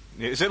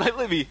 Yeah. So like,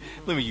 let me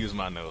use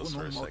my nose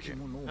for a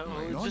second.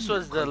 This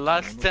was the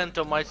last tent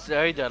on my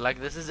radar. Like,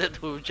 this is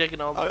it. We were checking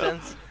all the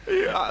tents.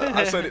 Yeah,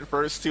 I said it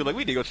first too. Like,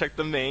 we need to go check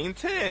the main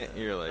tent.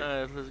 You're like,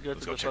 let's go to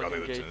the check all the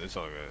fucking other gate. tents. It's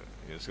all good.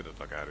 Yeah, let's get the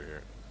fuck out of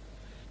here.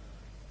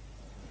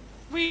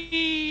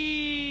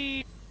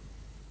 Whee!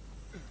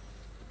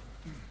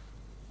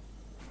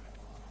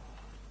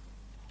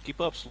 Keep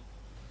up.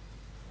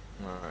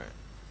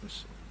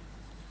 Alright.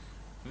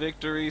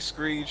 Victory,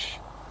 Screech.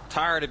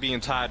 Tired of being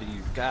tied to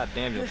you. God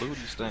damn, your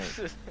booty stinks.